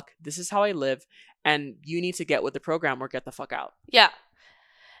I fuck, this is how I live, and you need to get with the program or get the fuck out. Yeah.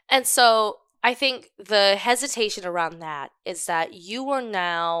 And so I think the hesitation around that is that you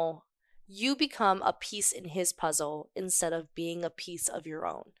become a piece in his puzzle instead of being a piece of your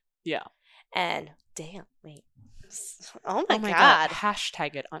own. Yeah. And damn, wait. Oh my god.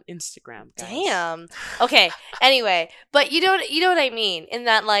 Hashtag it on Instagram, guys. Damn. Okay. Anyway, but you know what I mean? In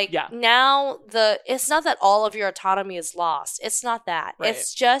that, like, now it's not that all of your autonomy is lost. It's not that. Right.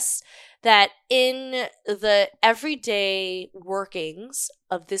 It's just that in the everyday workings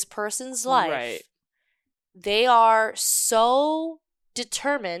of this person's life, they are so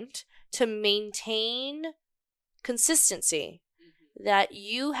determined to maintain consistency that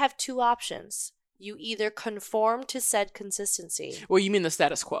you have two options. You either conform to said consistency. Well, you mean the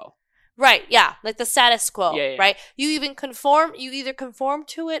status quo. Right, yeah. Like the status quo, right? You either conform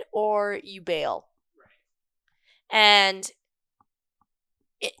to it or you bail. Right. And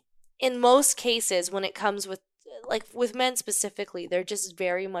in most cases, when it comes with men specifically, they're just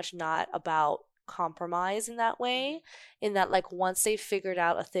very much not about compromise in that way. In that, like, once they've figured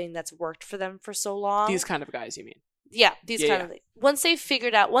out a thing that's worked for them for so long. These kind of guys, you mean? Yeah, these kind of, once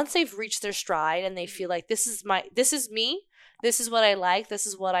they've reached their stride and they feel like this is me, this is what I like, this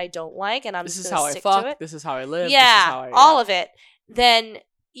is what I don't like, and this is how I fuck, this is how I live, all of it, then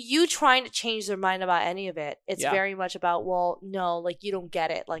you trying to change their mind about any of it, it's very much about, well, no, like, you don't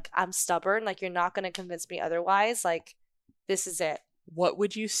get it, like, I'm stubborn, like, you're not going to convince me otherwise, like, this is it. What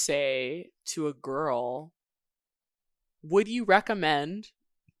would you say to a girl? Would you recommend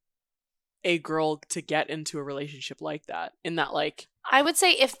a girl to get into a relationship like that? In that, like, I would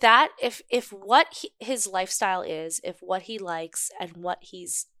say if what his lifestyle is, if what he likes and what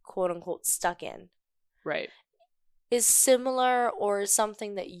he's quote unquote stuck in, right, is similar or is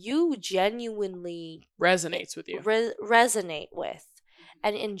something that you genuinely resonates with you, resonate with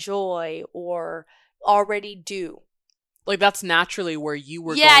and enjoy or already do. Like that's naturally where you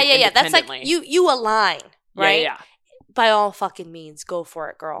were going independently. That's like you align, right? Yeah. By all fucking means, go for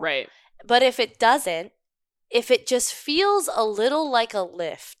it, girl. Right. But if it doesn't, if it just feels a little like a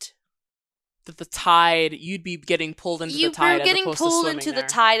lift, that the tide, you'd be getting pulled into the tide. You're getting pulled into the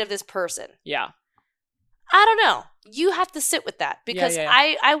tide of this person. Yeah. I don't know. You have to sit with that because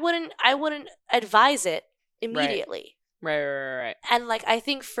I wouldn't advise it immediately. Right. And like I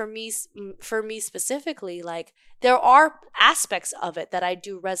think for me specifically, like there are aspects of it that I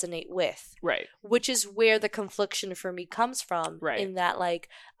do resonate with. Right. Which is where the confliction for me comes from. Right. In that like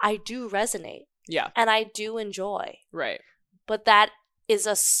I do resonate. Yeah. And I do enjoy. Right. But that is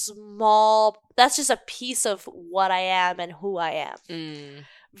that's just a piece of what I am and who I am.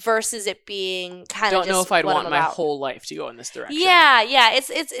 Versus it being kind of just don't know if I'd want my about. whole life to go in this direction. Yeah.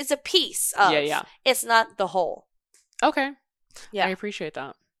 It's a piece of. Yeah. It's not the whole. Okay. Yeah. I appreciate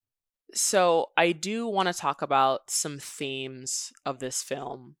that. So I do want to talk about some themes of this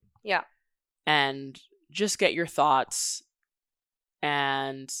film. Yeah. And just get your thoughts.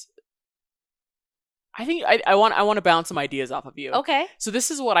 And I think I want to bounce some ideas off of you. Okay. So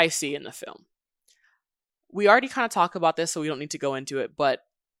this is what I see in the film. We already kind of talked about this, so we don't need to go into it. But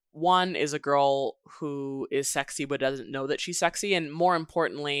one is a girl who is sexy but doesn't know that she's sexy. And more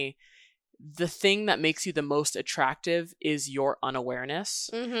importantly, the thing that makes you the most attractive is your unawareness.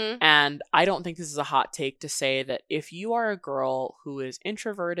 Mm-hmm. And I don't think this is a hot take to say that if you are a girl who is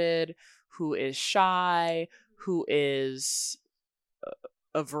introverted, who is shy, who is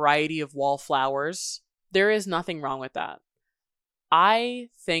a variety of wallflowers, there is nothing wrong with that. I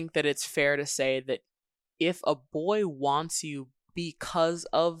think that it's fair to say that if a boy wants you because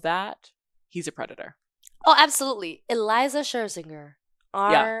of that, he's a predator. Oh, absolutely. Eliza Scherzinger,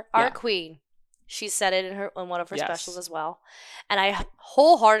 our queen, she said it in one of her specials as well. And I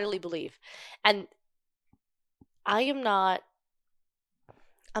wholeheartedly believe. And I'm not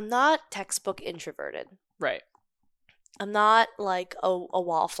textbook introverted. Right. I'm not like a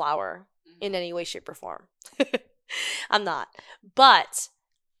wallflower in any way, shape, or form. I'm not. But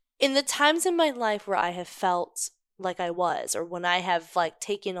in the times in my life where I have felt like I was, or when I have like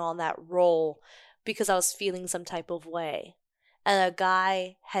taken on that role because I was feeling some type of way, and a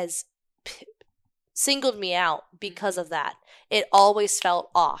guy has singled me out because of that, it always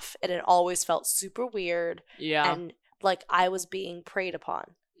felt off, and it always felt super weird. Yeah. And like I was being preyed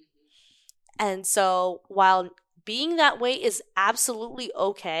upon. And so while being that way is absolutely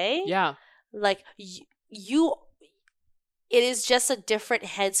okay. Yeah. Like it is just a different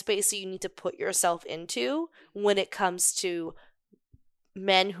headspace that you need to put yourself into when it comes to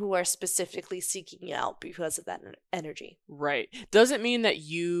men who are specifically seeking you out because of that energy. Right. Doesn't mean that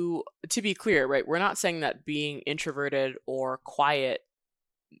to be clear, right? We're not saying that being introverted or quiet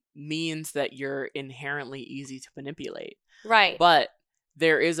means that you're inherently easy to manipulate. Right. But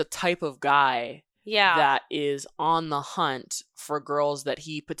there is a type of guy that is on the hunt for girls that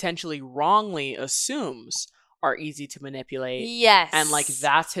he potentially wrongly assumes are easy to manipulate. Yes. And like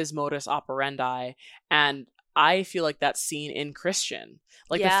that's his modus operandi. And I feel like that's seen in Christian.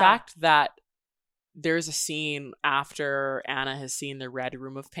 Like the fact that there's a scene after Anna has seen the Red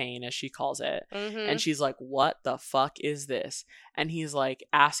Room of Pain, as she calls it, and she's like, what the fuck is this? And he's like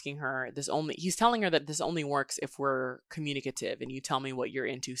asking her he's telling her that this only works if we're communicative and you tell me what you're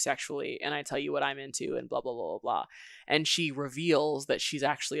into sexually and I tell you what I'm into and blah blah blah blah blah. And she reveals that she's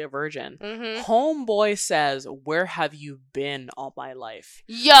actually a virgin. Homeboy says, where have you been all my life?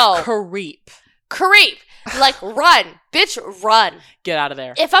 Yo, creep, like run, bitch, run, get out of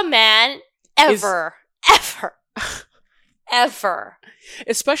there. If a man ever,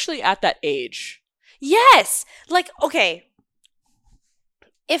 especially at that age. Yes. Like, okay.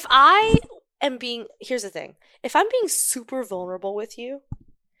 If I am here's the thing. If I'm being super vulnerable with you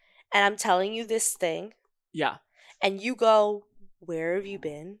and I'm telling you this thing. Yeah. And you go, where have you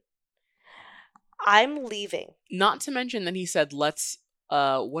been? I'm leaving. Not to mention that he said, let's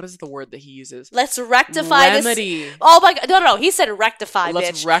what is the word that he uses? Let's rectify Remedy. This. Oh my god. No. He said rectify,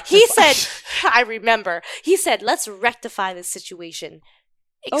 let's bitch. Rectify. He said, I remember. He said, let's rectify this situation.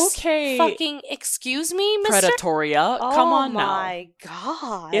 Okay. Fucking excuse me, mister? Predatoria. Come on now. Oh my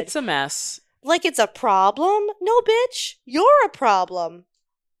god. It's a mess. Like it's a problem? No, bitch. You're a problem.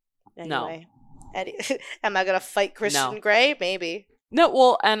 Anyway. No. Am I going to fight Christian Grey? Maybe. No,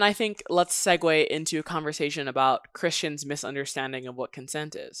 well, and I think let's segue into a conversation about Christian's misunderstanding of what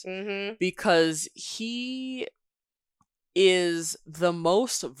consent is. Mm-hmm. Because he is the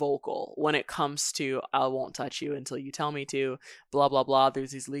most vocal when it comes to I won't touch you until you tell me to, blah, blah, blah.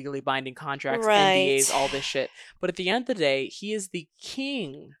 There's these legally binding contracts, NDAs, all this shit. But at the end of the day, he is the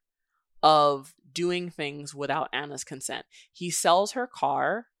king of doing things without Anna's consent. He sells her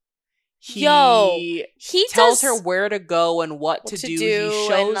car. He tells her where to go and what to do. He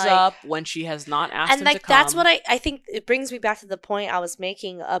shows up when she has not asked him to come. And that's what I think it brings me back to the point I was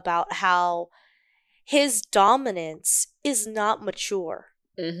making about how his dominance is not mature.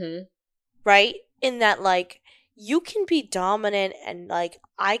 Mm-hmm. Right? In that, like, you can be dominant and, like,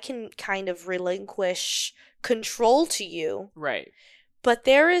 I can kind of relinquish control to you. Right. But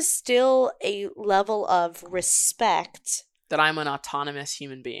there is still a level of respect. That I'm an autonomous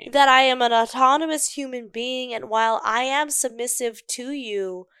human being. That I am an autonomous human being, and while I am submissive to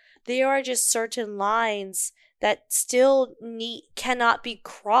you, there are just certain lines that still cannot be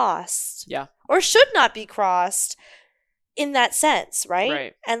crossed. Yeah. Or should not be crossed in that sense, right?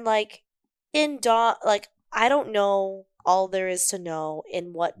 Right. And like in Dom, like I don't know all there is to know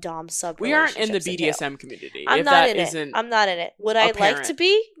in what Dom sub. We aren't in the BDSM community. I'm not in it. I'm not in it. Would I like to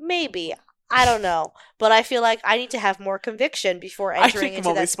be? Maybe. I don't know, but I feel like I need to have more conviction before entering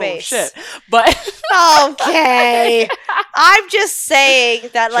into that space. Shit, but okay, I'm just saying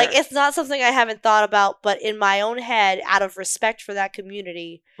that like it's not something I haven't thought about, but in my own head, out of respect for that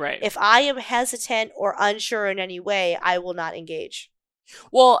community, right? If I am hesitant or unsure in any way, I will not engage.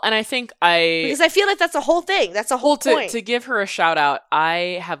 Well, and I think because I feel like that's a whole thing. That's a whole point. To give her a shout out,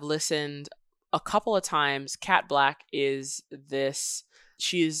 I have listened a couple of times. Kat Black is this.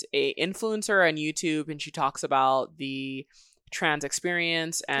 She's a influencer on YouTube, and she talks about the trans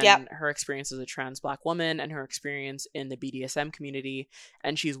experience and her experience as a trans Black woman and her experience in the BDSM community.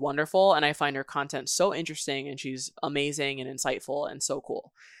 And she's wonderful, and I find her content so interesting, and she's amazing and insightful and so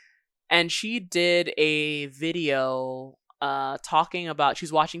cool. And she did a video talking about,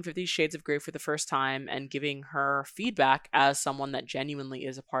 she's watching 50 Shades of Grey for the first time and giving her feedback as someone that genuinely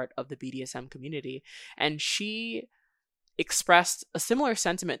is a part of the BDSM community. And she expressed a similar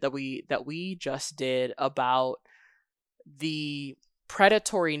sentiment that we just did about the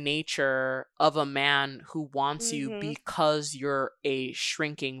predatory nature of a man who wants you because you're a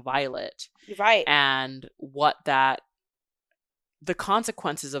shrinking violet, right? And the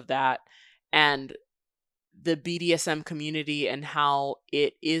consequences of that, and the BDSM community, and how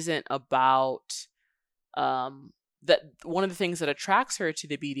it isn't about that one of the things that attracts her to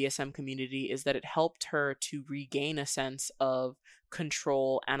the BDSM community is that it helped her to regain a sense of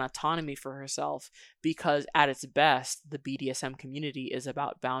control and autonomy for herself, because at its best, the BDSM community is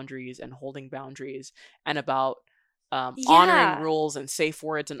about boundaries and holding boundaries and about honoring rules and safe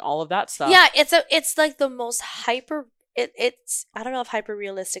words and all of that stuff. Yeah, it's like the most it's I don't know if hyper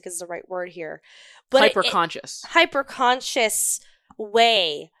realistic is the right word here, but hyper conscious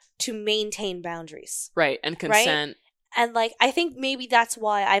way to maintain boundaries. Right, and consent. Right? And like I think maybe that's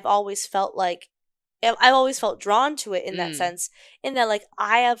why I've always felt drawn to it in that sense, in that like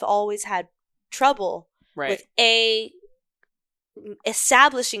I have always had trouble with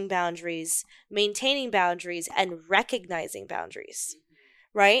establishing boundaries, maintaining boundaries, and recognizing boundaries.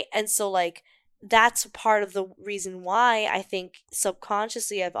 Right? And so like that's part of the reason why I think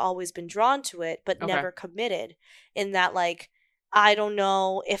subconsciously I've always been drawn to it, but never committed, in that like I don't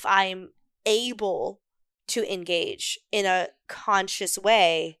know if I'm able to engage in a conscious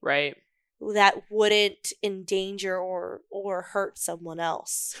way, right, that wouldn't endanger or hurt someone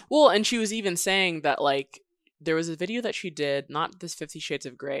else. Well, and she was even saying that like there was a video that she did, not this 50 Shades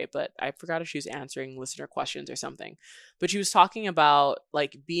of Grey, but I forgot if she was answering listener questions or something. But she was talking about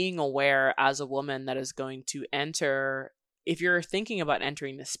like being aware as a woman that is going to enter, if you're thinking about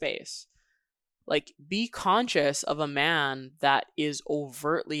entering this space, like be conscious of a man that is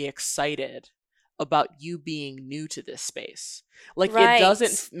overtly excited about you being new to this space. Like it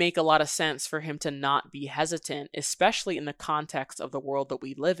doesn't make a lot of sense for him to not be hesitant, especially in the context of the world that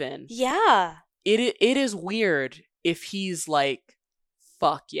we live in. Yeah. It is weird if he's like,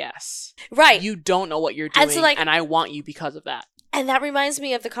 fuck yes. Right. You don't know what you're doing, and, so like, and I want you because of that. And that reminds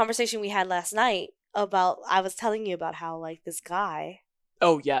me of the conversation we had last night about, I was telling you about how like this guy.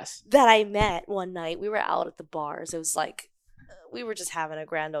 Oh, yes. That I met one night. We were out at the bars. It was like, we were just having a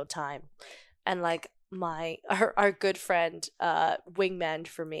grand old time. And like our good friend, wingman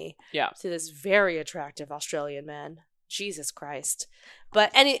for me. Yeah. To this very attractive Australian man. Jesus Christ.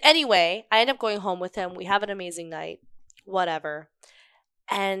 But anyway, I end up going home with him. We have an amazing night. Whatever.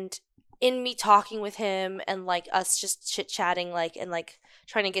 And in me talking with him and like us just chit-chatting like and like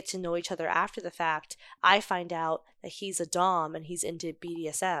trying to get to know each other after the fact, I find out that he's a dom and he's into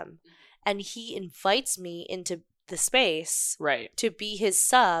BDSM. And he invites me into the space right to be his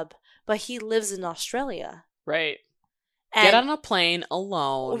sub, but he lives in Australia. Right. And get on a plane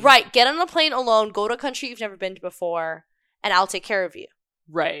alone. Right. Get on a plane alone. Go to a country you've never been to before, and I'll take care of you.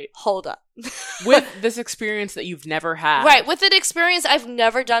 Right. Hold up. With this experience that you've never had. Right. With an experience I've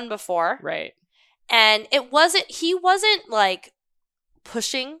never done before. Right. And he wasn't like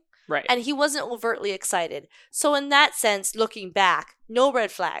pushing. Right. And he wasn't overtly excited. So in that sense, looking back, no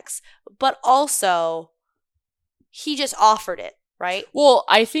red flags. But also, he just offered it, right? Well,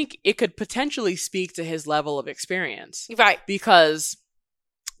 I think it could potentially speak to his level of experience. Right. Because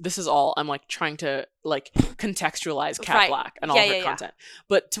this is all, I'm like trying to like contextualize Kat Black and all her content.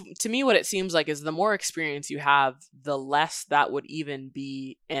 But to me, what it seems like is the more experience you have, the less that would even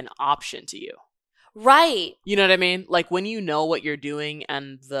be an option to you. Right. You know what I mean? Like when you know what you're doing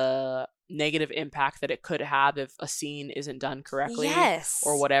and the negative impact that it could have if a scene isn't done correctly, yes,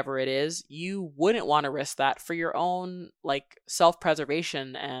 or whatever it is, you wouldn't want to risk that for your own like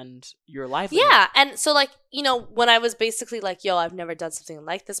self-preservation and your livelihood. Yeah. And so like, you know, when I was basically like, yo, I've never done something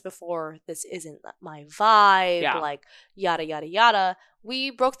like this before, this isn't my vibe, like yada yada yada,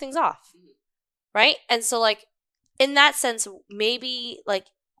 we broke things off. Right. And so like in that sense, maybe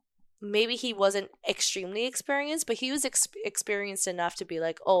he wasn't extremely experienced, but he was experienced enough to be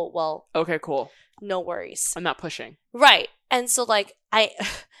like, oh, well. Okay, cool. No worries. I'm not pushing. Right. And so, like,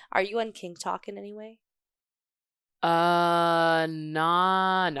 are you on King Talk in any way? No.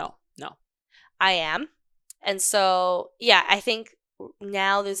 I am. And so, yeah, I think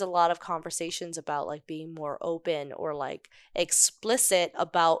now there's a lot of conversations about, like, being more open or, like, explicit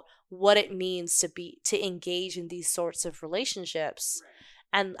about what it means to engage in these sorts of relationships. Right.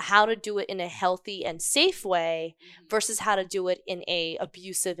 And how to do it in a healthy and safe way versus how to do it in a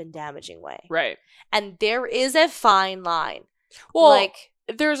abusive and damaging way. Right. And there is a fine line. Well, like,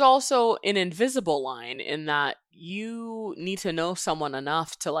 there's also an invisible line in that you need to know someone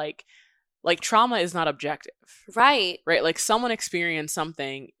enough to like trauma is not objective. Right. Right. Like someone experienced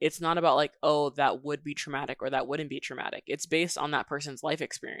something. It's not about like, oh, that would be traumatic or that wouldn't be traumatic. It's based on that person's life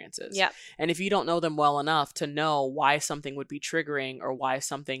experiences. Yeah. And if you don't know them well enough to know why something would be triggering or why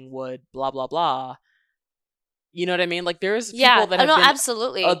something would blah, blah, blah. You know what I mean? Like there's people that have been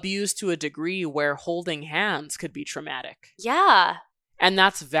absolutely abused to a degree where holding hands could be traumatic. Yeah. And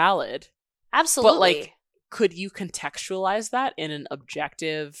that's valid. Absolutely. But like, could you contextualize that in an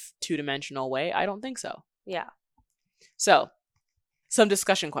objective, two-dimensional way? I don't think so. Yeah. So, some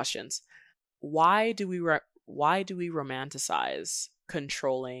discussion questions. Why do we romanticize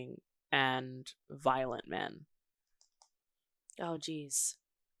controlling and violent men? Oh, geez.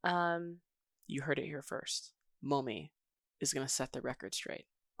 You heard it here first. Momi is going to set the record straight.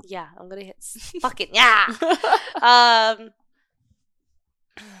 Yeah, I'm going to hit fucking yeah. I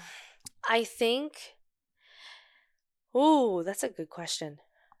think... Ooh, that's a good question.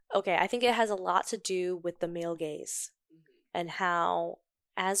 Okay, I think it has a lot to do with the male gaze and how,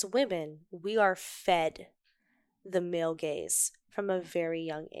 as women, we are fed the male gaze from a very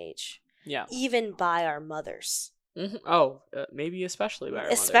young age. Yeah. Even by our mothers. Mm-hmm. Oh, maybe especially by our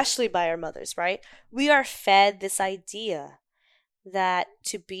mothers. Especially by our mothers, right? We are fed this idea that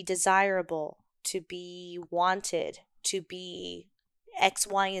to be desirable, to be wanted, to be X,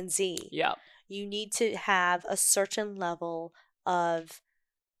 Y, and Z. Yeah. You need to have a certain level of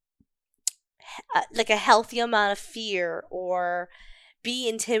like a healthy amount of fear or be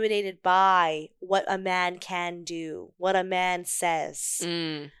intimidated by what a man can do, what a man says.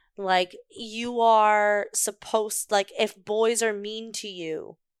 Like you are supposed, like if boys are mean to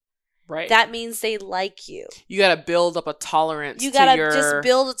you, right, that means they like you. You got to build up a tolerance. You got to just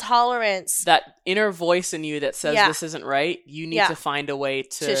build a tolerance. That inner voice in you that says this isn't right. You need to find a way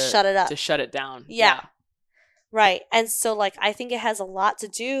to shut it up. To shut it down. Yeah. Right. And so like I think it has a lot to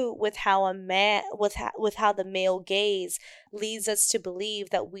do with how a man with how the male gaze leads us to believe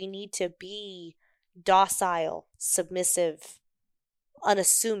that we need to be docile, submissive,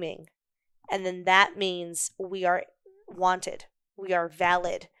 unassuming. And then that means we are wanted. We are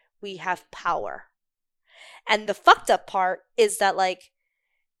valid. We have power. And the fucked up part is that like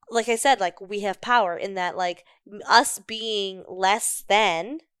I said, like we have power in that like us being less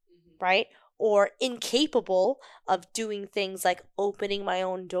than, right? Or incapable of doing things like opening my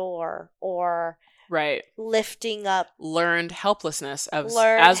own door or right, lifting up. Learned helplessness as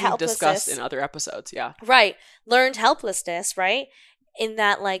we've discussed in other episodes. Yeah. Right. Learned helplessness, right? In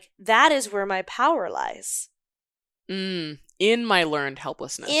that like that is where my power lies. In my learned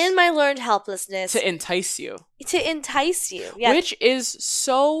helplessness. To entice you. Yeah. Which is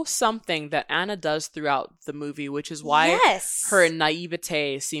so something that Anna does throughout the movie, which is why her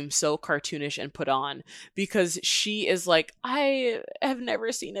naivete seems so cartoonish and put on. Because she is like, I have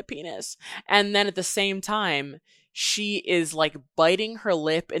never seen a penis. And then at the same time, she is like biting her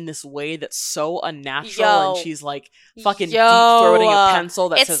lip in this way that's so unnatural, and she's like fucking deep throating a pencil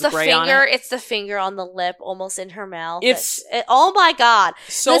that says gray on it. It's the finger on the lip, almost in her mouth. Oh my god,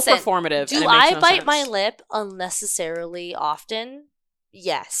 so listen, performative. Do I bite my lip unnecessarily often?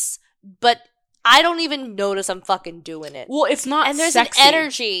 Yes, but I don't even notice I'm fucking doing it. Well, it's not. And there's sexy. An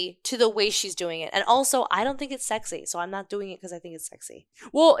energy to the way she's doing it, and also I don't think it's sexy, so I'm not doing it because I think it's sexy.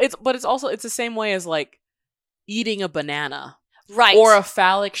 Well, it's the same way as like eating a banana, right, or a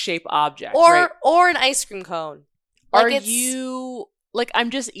phallic shaped object, or an ice cream cone. Like, are you like, I'm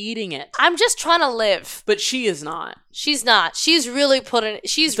just eating it? I'm just trying to live. But she is not. She's not. She's really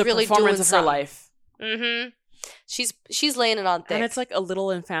she's the really performance doing of something. Her life. Mm-hmm. She's laying it on thick, and it's like a little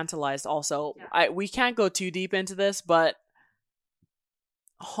infantilized. Also, we can't go too deep into this, but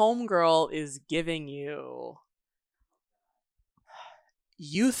Homegirl is giving you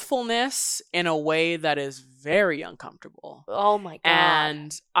youthfulness in a way that is very uncomfortable. Oh my god.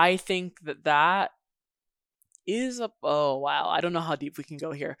 And I think that is oh wow, I don't know how deep we can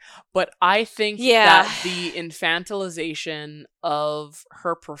go here, but I think that the infantilization of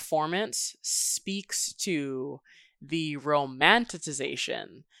her performance speaks to the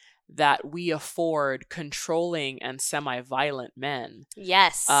romanticization that we afford controlling and semi-violent men.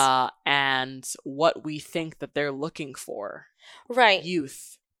 Yes. And what we think that they're looking for. Right.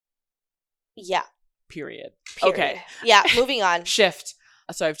 Youth. Yeah. Period. Okay. Yeah, moving on. Shift.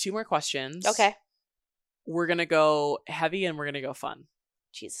 So I have 2 more questions. Okay. We're going to go heavy and we're going to go fun.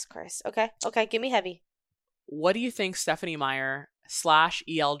 Jesus Christ. Okay. Okay, give me heavy. What do you think Stephenie Meyer /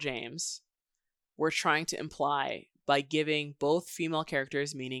 E.L. James were trying to imply by giving both female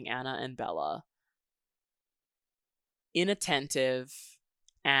characters, meaning Anna and Bella, inattentive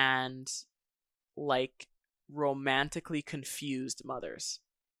and like romantically confused mothers?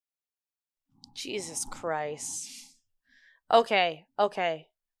 Jesus Christ. Okay.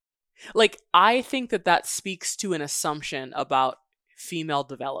 Like, I think that speaks to an assumption about female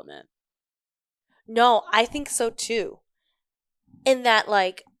development. No, I think so too. In that,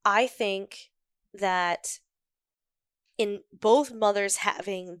 like, I think that in both mothers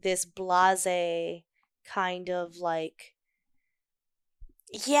having this blasé kind of like,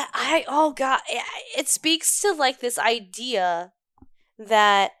 it speaks to like this idea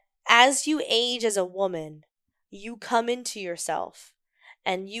that as you age as a woman, you come into yourself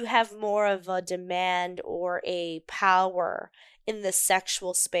and you have more of a demand or a power in the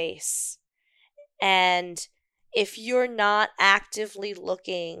sexual space. And if you're not actively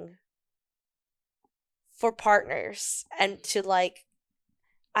looking for partners and to like,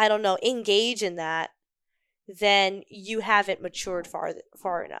 I don't know, engage in that, then you haven't matured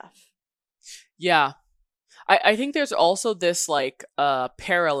far enough. Yeah. I think there's also this like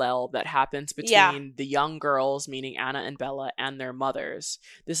parallel that happens between the young girls, meaning Anna and Bella, and their mothers.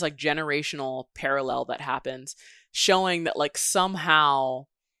 This like generational parallel that happens, showing that like somehow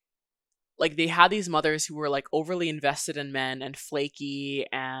like they had these mothers who were like overly invested in men and flaky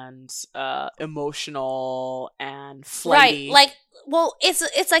and emotional and flighty. Right. Like, well,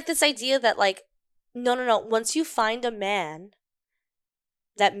 it's like this idea that like, no. Once you find a man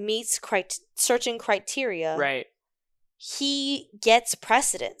that meets certain criteria, right, he gets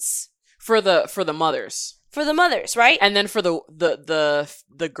precedence for the mothers. For the mothers, right? And then for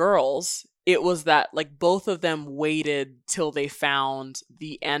the girls, it was that like both of them waited till they found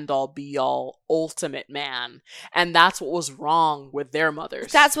the end all be all ultimate man, and that's what was wrong with their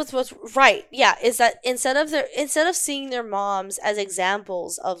mothers. That's what's right. Yeah, is that instead of seeing their moms as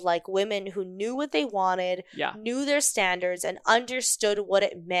examples of like women who knew what they wanted, knew their standards, and understood what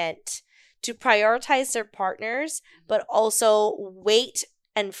it meant to prioritize their partners, but also wait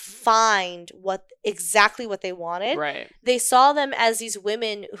and find exactly what they wanted. Right. They saw them as these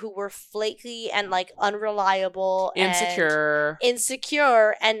women who were flaky and like unreliable, insecure,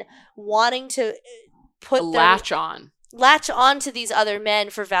 and wanting to latch on to these other men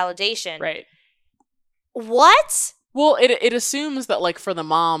for validation. Right. What? Well, it assumes that like for the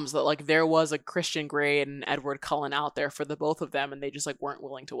moms that like there was a Christian Grey and Edward Cullen out there for the both of them, and they just like weren't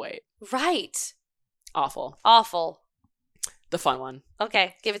willing to wait. Right. Awful. The fun one.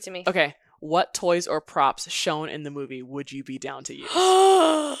 Okay, give it to me. Okay. What toys or props shown in the movie would you be down to use?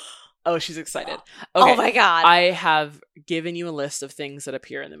 Oh, she's excited. Okay. Oh my God. I have given you a list of things that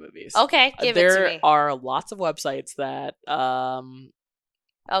appear in the movies. Okay, give it to me. There are lots of websites that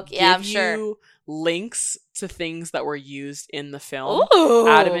okay, yeah, I'm give sure. you links to things that were used in the film. Ooh.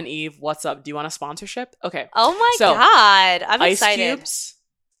 Adam and Eve, what's up? Do you want a sponsorship? Okay. Oh my God. I'm Ice excited. Cubes,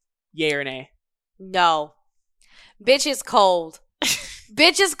 yay or nay? No. Bitch is cold.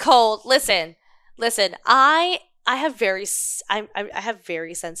 Bitch is cold. Listen. I have very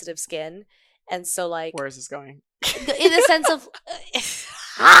sensitive skin, and so like. Where is this going? In the sense of.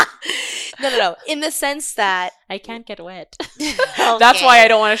 No. In the sense that I can't get wet. Okay. That's why I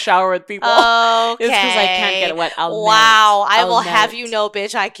don't want to shower with people. Okay. It's because I can't get wet. I will have you know,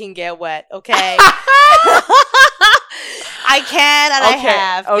 bitch, I can get wet. Okay. I can and I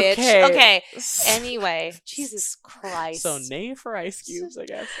have, bitch. Okay. Anyway, Jesus Christ. So nay for Ice Cubes, I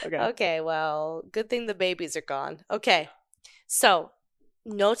guess. Okay. Okay, well, good thing the babies are gone. Okay. So,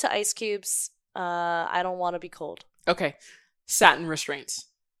 no to Ice Cubes. I don't want to be cold. Okay. Satin restraints.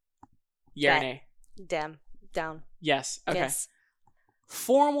 Yeah or nay? Damn. Down. Yes. Okay. Yes.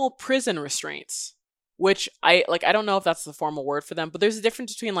 Formal prison restraints. Which I don't know if that's the formal word for them, but there's a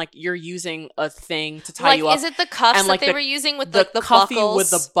difference between like you're using a thing to tie you up. Is it the cuffs and, like, that they were using with the the cuffy buckles?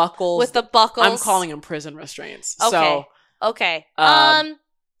 with the buckles? With the buckles. I'm calling them prison restraints. Okay. So, okay.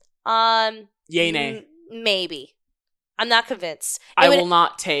 Yay, nay. Maybe. I'm not convinced. I will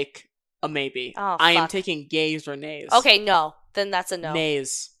not take a maybe. Oh, I am fuck. taking gays or nays. Okay, no. Then that's a no.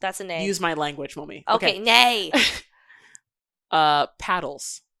 Nays. That's a nay. Use my language, mommy. Okay, nay.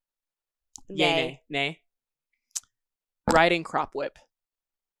 Paddles. Yay, nay. Riding crop whip.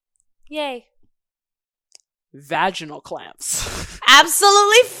 Yay. Vaginal clamps.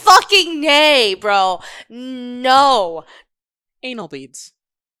 Absolutely fucking nay, bro. No. Anal beads.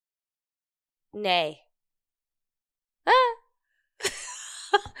 Nay.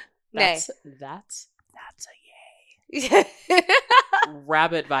 That's a yay.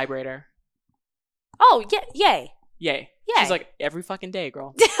 Rabbit vibrator. Oh, yeah, yay. Yay. Yay. She's like, every fucking day,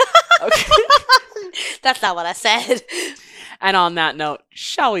 girl. Okay. That's not what I said. And on that note,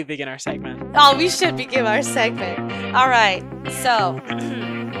 shall we begin our segment? Oh, we should begin our segment. All right. So,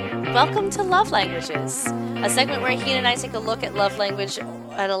 welcome to Love Languages, a segment where Hina and I take a look at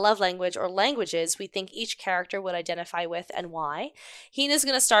a love language or languages we think each character would identify with and why. Hina's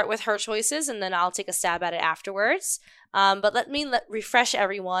going to start with her choices, and then I'll take a stab at it afterwards. But let me refresh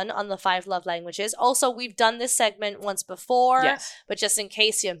everyone on the 5 love languages. Also, we've done this segment once before, yes. But just in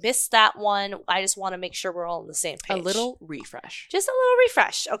case you missed that one, I just want to make sure we're all on the same page. A little refresh. Just a little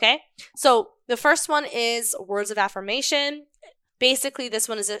refresh, okay? So the first one is words of affirmation. Basically, this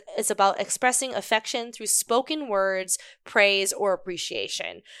one is about expressing affection through spoken words, praise, or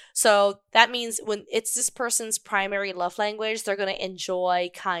appreciation. So that means when it's this person's primary love language, they're going to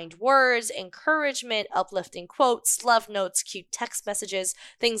enjoy kind words, encouragement, uplifting quotes, love notes, cute text messages,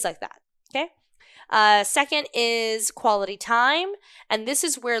 things like that. Okay? Second is quality time. And this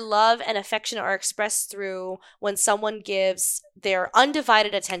is where love and affection are expressed through when someone gives their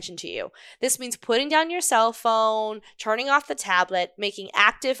undivided attention to you. This means putting down your cell phone, turning off the tablet, making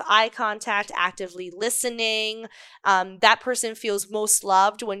active eye contact, actively listening. That person feels most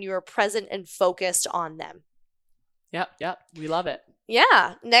loved when you are present and focused on them. Yep. We love it.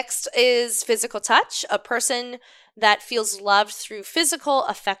 Yeah. Next is physical touch, a person that feels loved through physical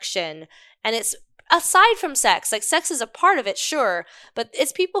affection. And it's aside from sex, like sex is a part of it, sure, but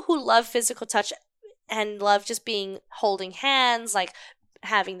it's people who love physical touch and love just holding hands, like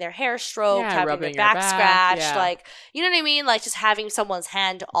having their hair stroked, having their back scratched, like, you know what I mean? Like just having someone's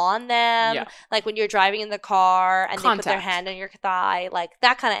hand on them, like when you're driving in the car and they put their hand on your thigh, like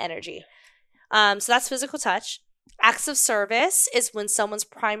that kind of energy. So that's physical touch. Acts of service is when someone's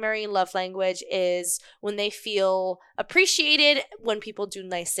primary love language is when they feel appreciated when people do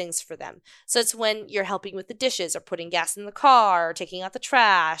nice things for them. So it's when you're helping with the dishes or putting gas in the car or taking out the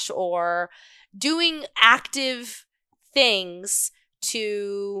trash or doing active things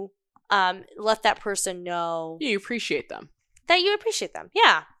to let that person know you appreciate them. That you appreciate them.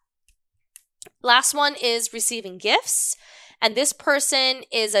 Yeah. Last one is receiving gifts. And this person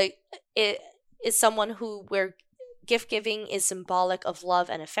is someone where gift giving is symbolic of love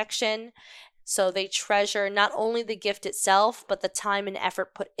and affection. So they treasure not only the gift itself, but the time and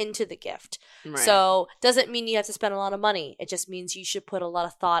effort put into the gift. Right. So doesn't mean you have to spend a lot of money. It just means you should put a lot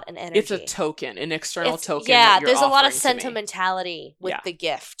of thought and energy. It's a token, an external token. Yeah, there's a lot of sentimentality with the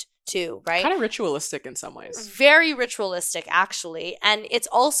gift too, right? Kind of ritualistic in some ways. Very ritualistic, actually. And it's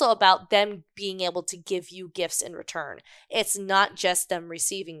also about them being able to give you gifts in return. It's not just them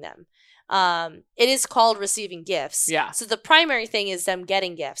receiving them. it is called receiving gifts. Yeah. So the primary thing is them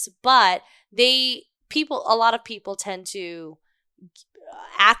getting gifts, but a lot of people tend to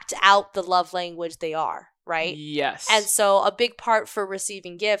act out the love language they are, right? Yes. And so a big part for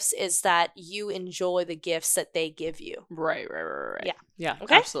receiving gifts is that you enjoy the gifts that they give you. Right. Yeah. Yeah,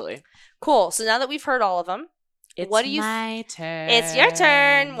 okay. Absolutely. Cool. So now that we've heard all of them, what do you my turn. It's your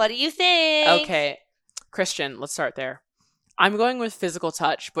turn. What do you think? Okay. Christian, let's start there. I'm going with physical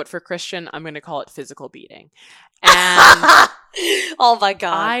touch, but for Christian, I'm going to call it physical beating. And oh my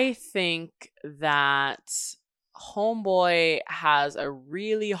God. I think that homeboy has a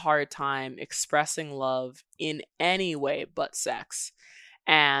really hard time expressing love in any way but sex.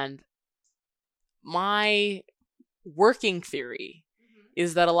 And my working theory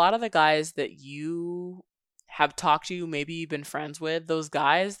is that a lot of the guys that you have talked to, maybe you've been friends with, those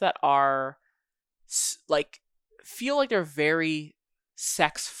guys that are like feel like they're very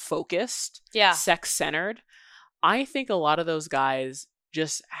sex focused, sex centered. I think a lot of those guys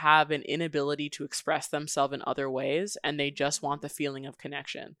just have an inability to express themselves in other ways, and they just want the feeling of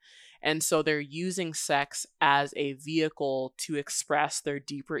connection. And so they're using sex as a vehicle to express their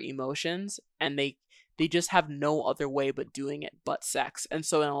deeper emotions, and they just have no other way but doing it but sex. And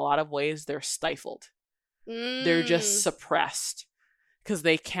so in a lot of ways, they're stifled. They're just suppressed because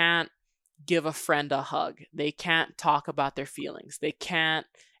they can't give a friend a hug. They can't talk about their feelings. They can't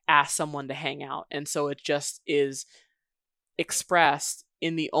ask someone to hang out. And so it just is expressed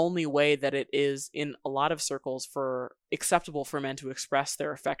in the only way that it is in a lot of circles acceptable for men to express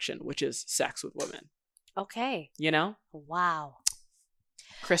their affection, which is sex with women. Okay. You know? Wow.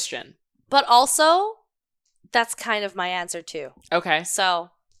 Christian. But also, that's kind of my answer too. Okay. So.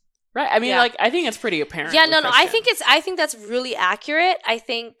 Right. I mean, I think it's pretty apparent. Yeah, no. I think that's really accurate. I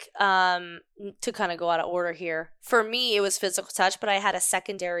think, to kind of go out of order here, for me, it was physical touch, but I had a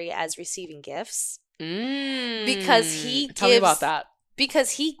secondary as receiving gifts. Because Tell me about that.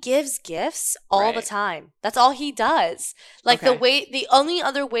 Because he gives gifts all the time. That's all he does. Like the only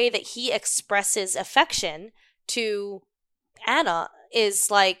other way that he expresses affection to Anna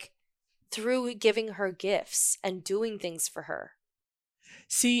is like through giving her gifts and doing things for her.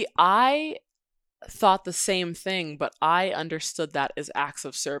 See, I thought the same thing, but I understood that as acts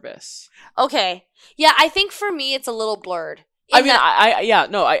of service. Okay. Yeah, I think for me it's a little blurred. I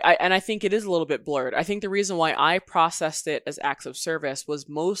think it is a little bit blurred. I think the reason why I processed it as acts of service was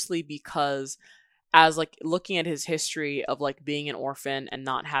mostly because as like looking at his history of like being an orphan and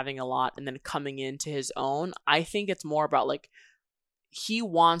not having a lot and then coming into his own, I think it's more about like he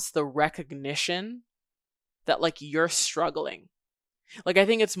wants the recognition that like you're struggling. Like, I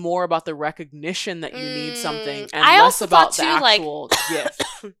think it's more about the recognition that you need something and less about the actual gift.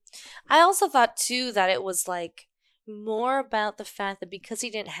 I also thought, too, that it was, like, more about the fact that because he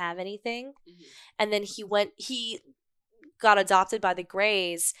didn't have anything, and then he got adopted by the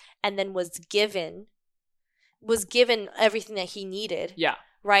Greys and then was given everything that he needed. Yeah.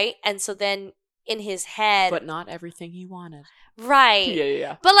 Right? And so then in his head... But not everything he wanted. Right.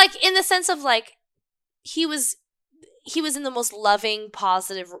 Yeah. But, like, in the sense of, like, he was in the most loving,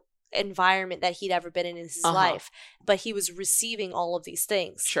 positive environment that he'd ever been in his life, but he was receiving all of these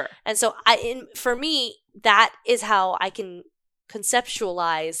things. Sure. And so for me, that is how I can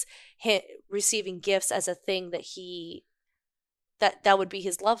conceptualize receiving gifts as a thing that that would be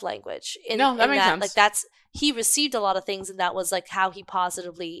his love language. That makes sense. Like he received a lot of things, and that was like how he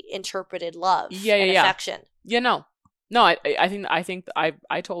positively interpreted love and affection. Yeah, No, I think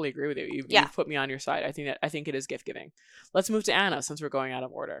I totally agree with you. You've put me on your side. I think it is gift giving. Let's move to Anna since we're going out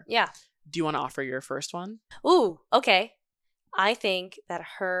of order. Yeah. Do you want to offer your first one? Ooh, okay. I think that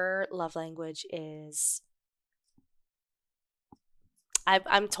her love language is.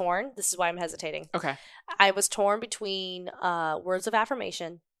 I'm torn. This is why I'm hesitating. Okay. I was torn between words of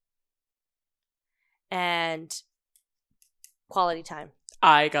affirmation and quality time.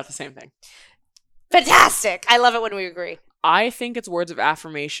 I got the same thing. Fantastic. I love it when we agree. I think it's words of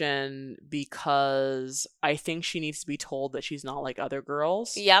affirmation because I think she needs to be told that she's not like other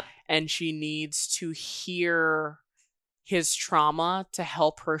girls. Yep. And she needs to hear his trauma to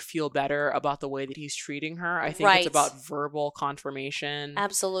help her feel better about the way that he's treating her. I think it's about verbal confirmation.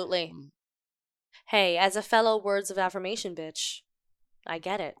 Absolutely. Hey, as a fellow words of affirmation bitch, I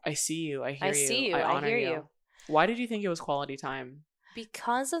get it. I see you. I hear you. I see you. I honor hear you. Why did you think it was quality time?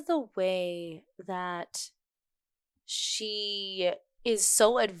 Because of the way that she is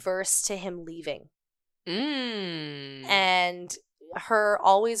so adverse to him leaving. And her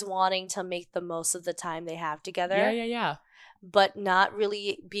always wanting to make the most of the time they have together. Yeah. but not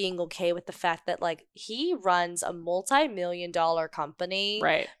really being okay with the fact that like he runs a multi-million-dollar company.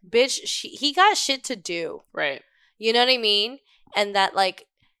 Right. Bitch, he got shit to do. Right. You know what I mean? And that like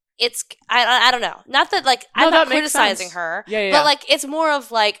it's I don't know. Not that like I'm not criticizing her. Yeah. But like it's more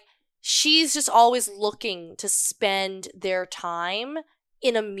of like she's just always looking to spend their time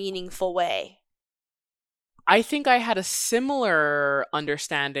in a meaningful way. I think I had a similar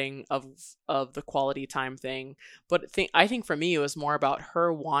understanding of the quality time thing, but I think for me it was more about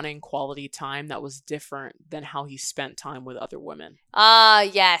her wanting quality time that was different than how he spent time with other women.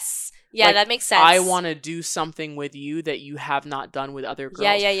 Yes. Yeah, like, that makes sense. I want to do something with you that you have not done with other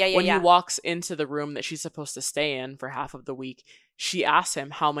girls. Yeah. When he walks into the room that she's supposed to stay in for half of the week, she asks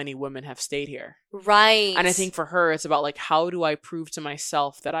him how many women have stayed here. Right. And I think for her, it's about like, how do I prove to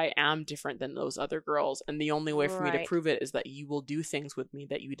myself that I am different than those other girls? And the only way for me to prove it is that you will do things with me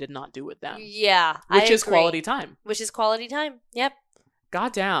that you did not do with them. Yeah. Which is quality time. Which is quality time. Yep.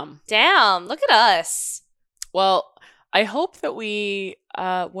 Goddamn. Damn. Look at us. Well, I hope that we,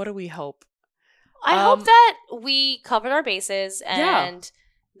 what do we hope? I hope that we covered our bases and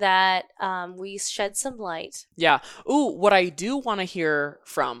that we shed some light. Yeah. Ooh, what I do want to hear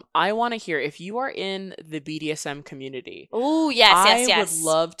I want to hear if you are in the BDSM community. Ooh, yes. I would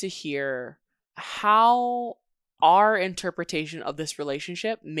love to hear how our interpretation of this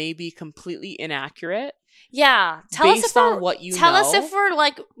relationship may be completely inaccurate. Yeah. Tell us if we're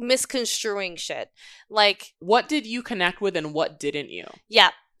like misconstruing shit. Like, what did you connect with and what didn't you?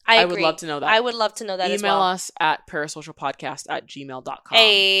 Yeah. I would love to know that. I would love to know that as well. Email us at parasocialpodcast@gmail.com.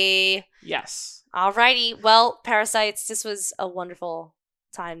 Hey. Yes. Alrighty. Well, Parasites, this was a wonderful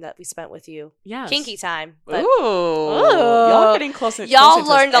time that we spent with you. Yes. Kinky time. But, ooh. Y'all getting closer. Y'all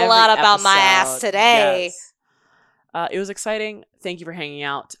learned a lot about my ass today. Yes. It was exciting. Thank you for hanging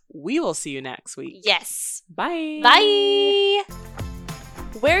out. We will see you next week. Yes. Bye. Bye.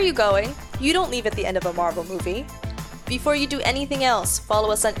 Where are you going? You don't leave at the end of a Marvel movie. Before you do anything else,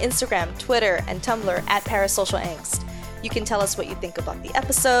 follow us on Instagram, Twitter, and Tumblr at Parasocial Angst. You can tell us what you think about the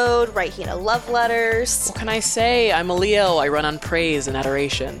episode, write Hina love letters. What can I say? I'm a Leo. I run on praise and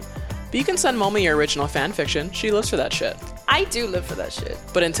adoration. But you can send Momi your original fan fiction. She lives for that shit. I do live for that shit.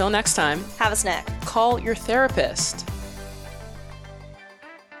 But until next time, have a snack. Call your therapist.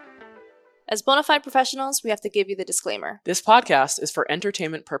 As bona fide professionals, we have to give you the disclaimer. This podcast is for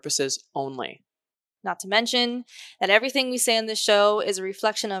entertainment purposes only. Not to mention that everything we say on this show is a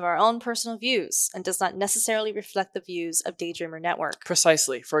reflection of our own personal views and does not necessarily reflect the views of Daydreamer Network.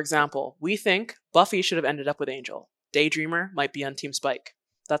 Precisely. For example, we think Buffy should have ended up with Angel. Daydreamer might be on Team Spike.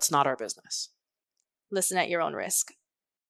 That's not our business. Listen at your own risk.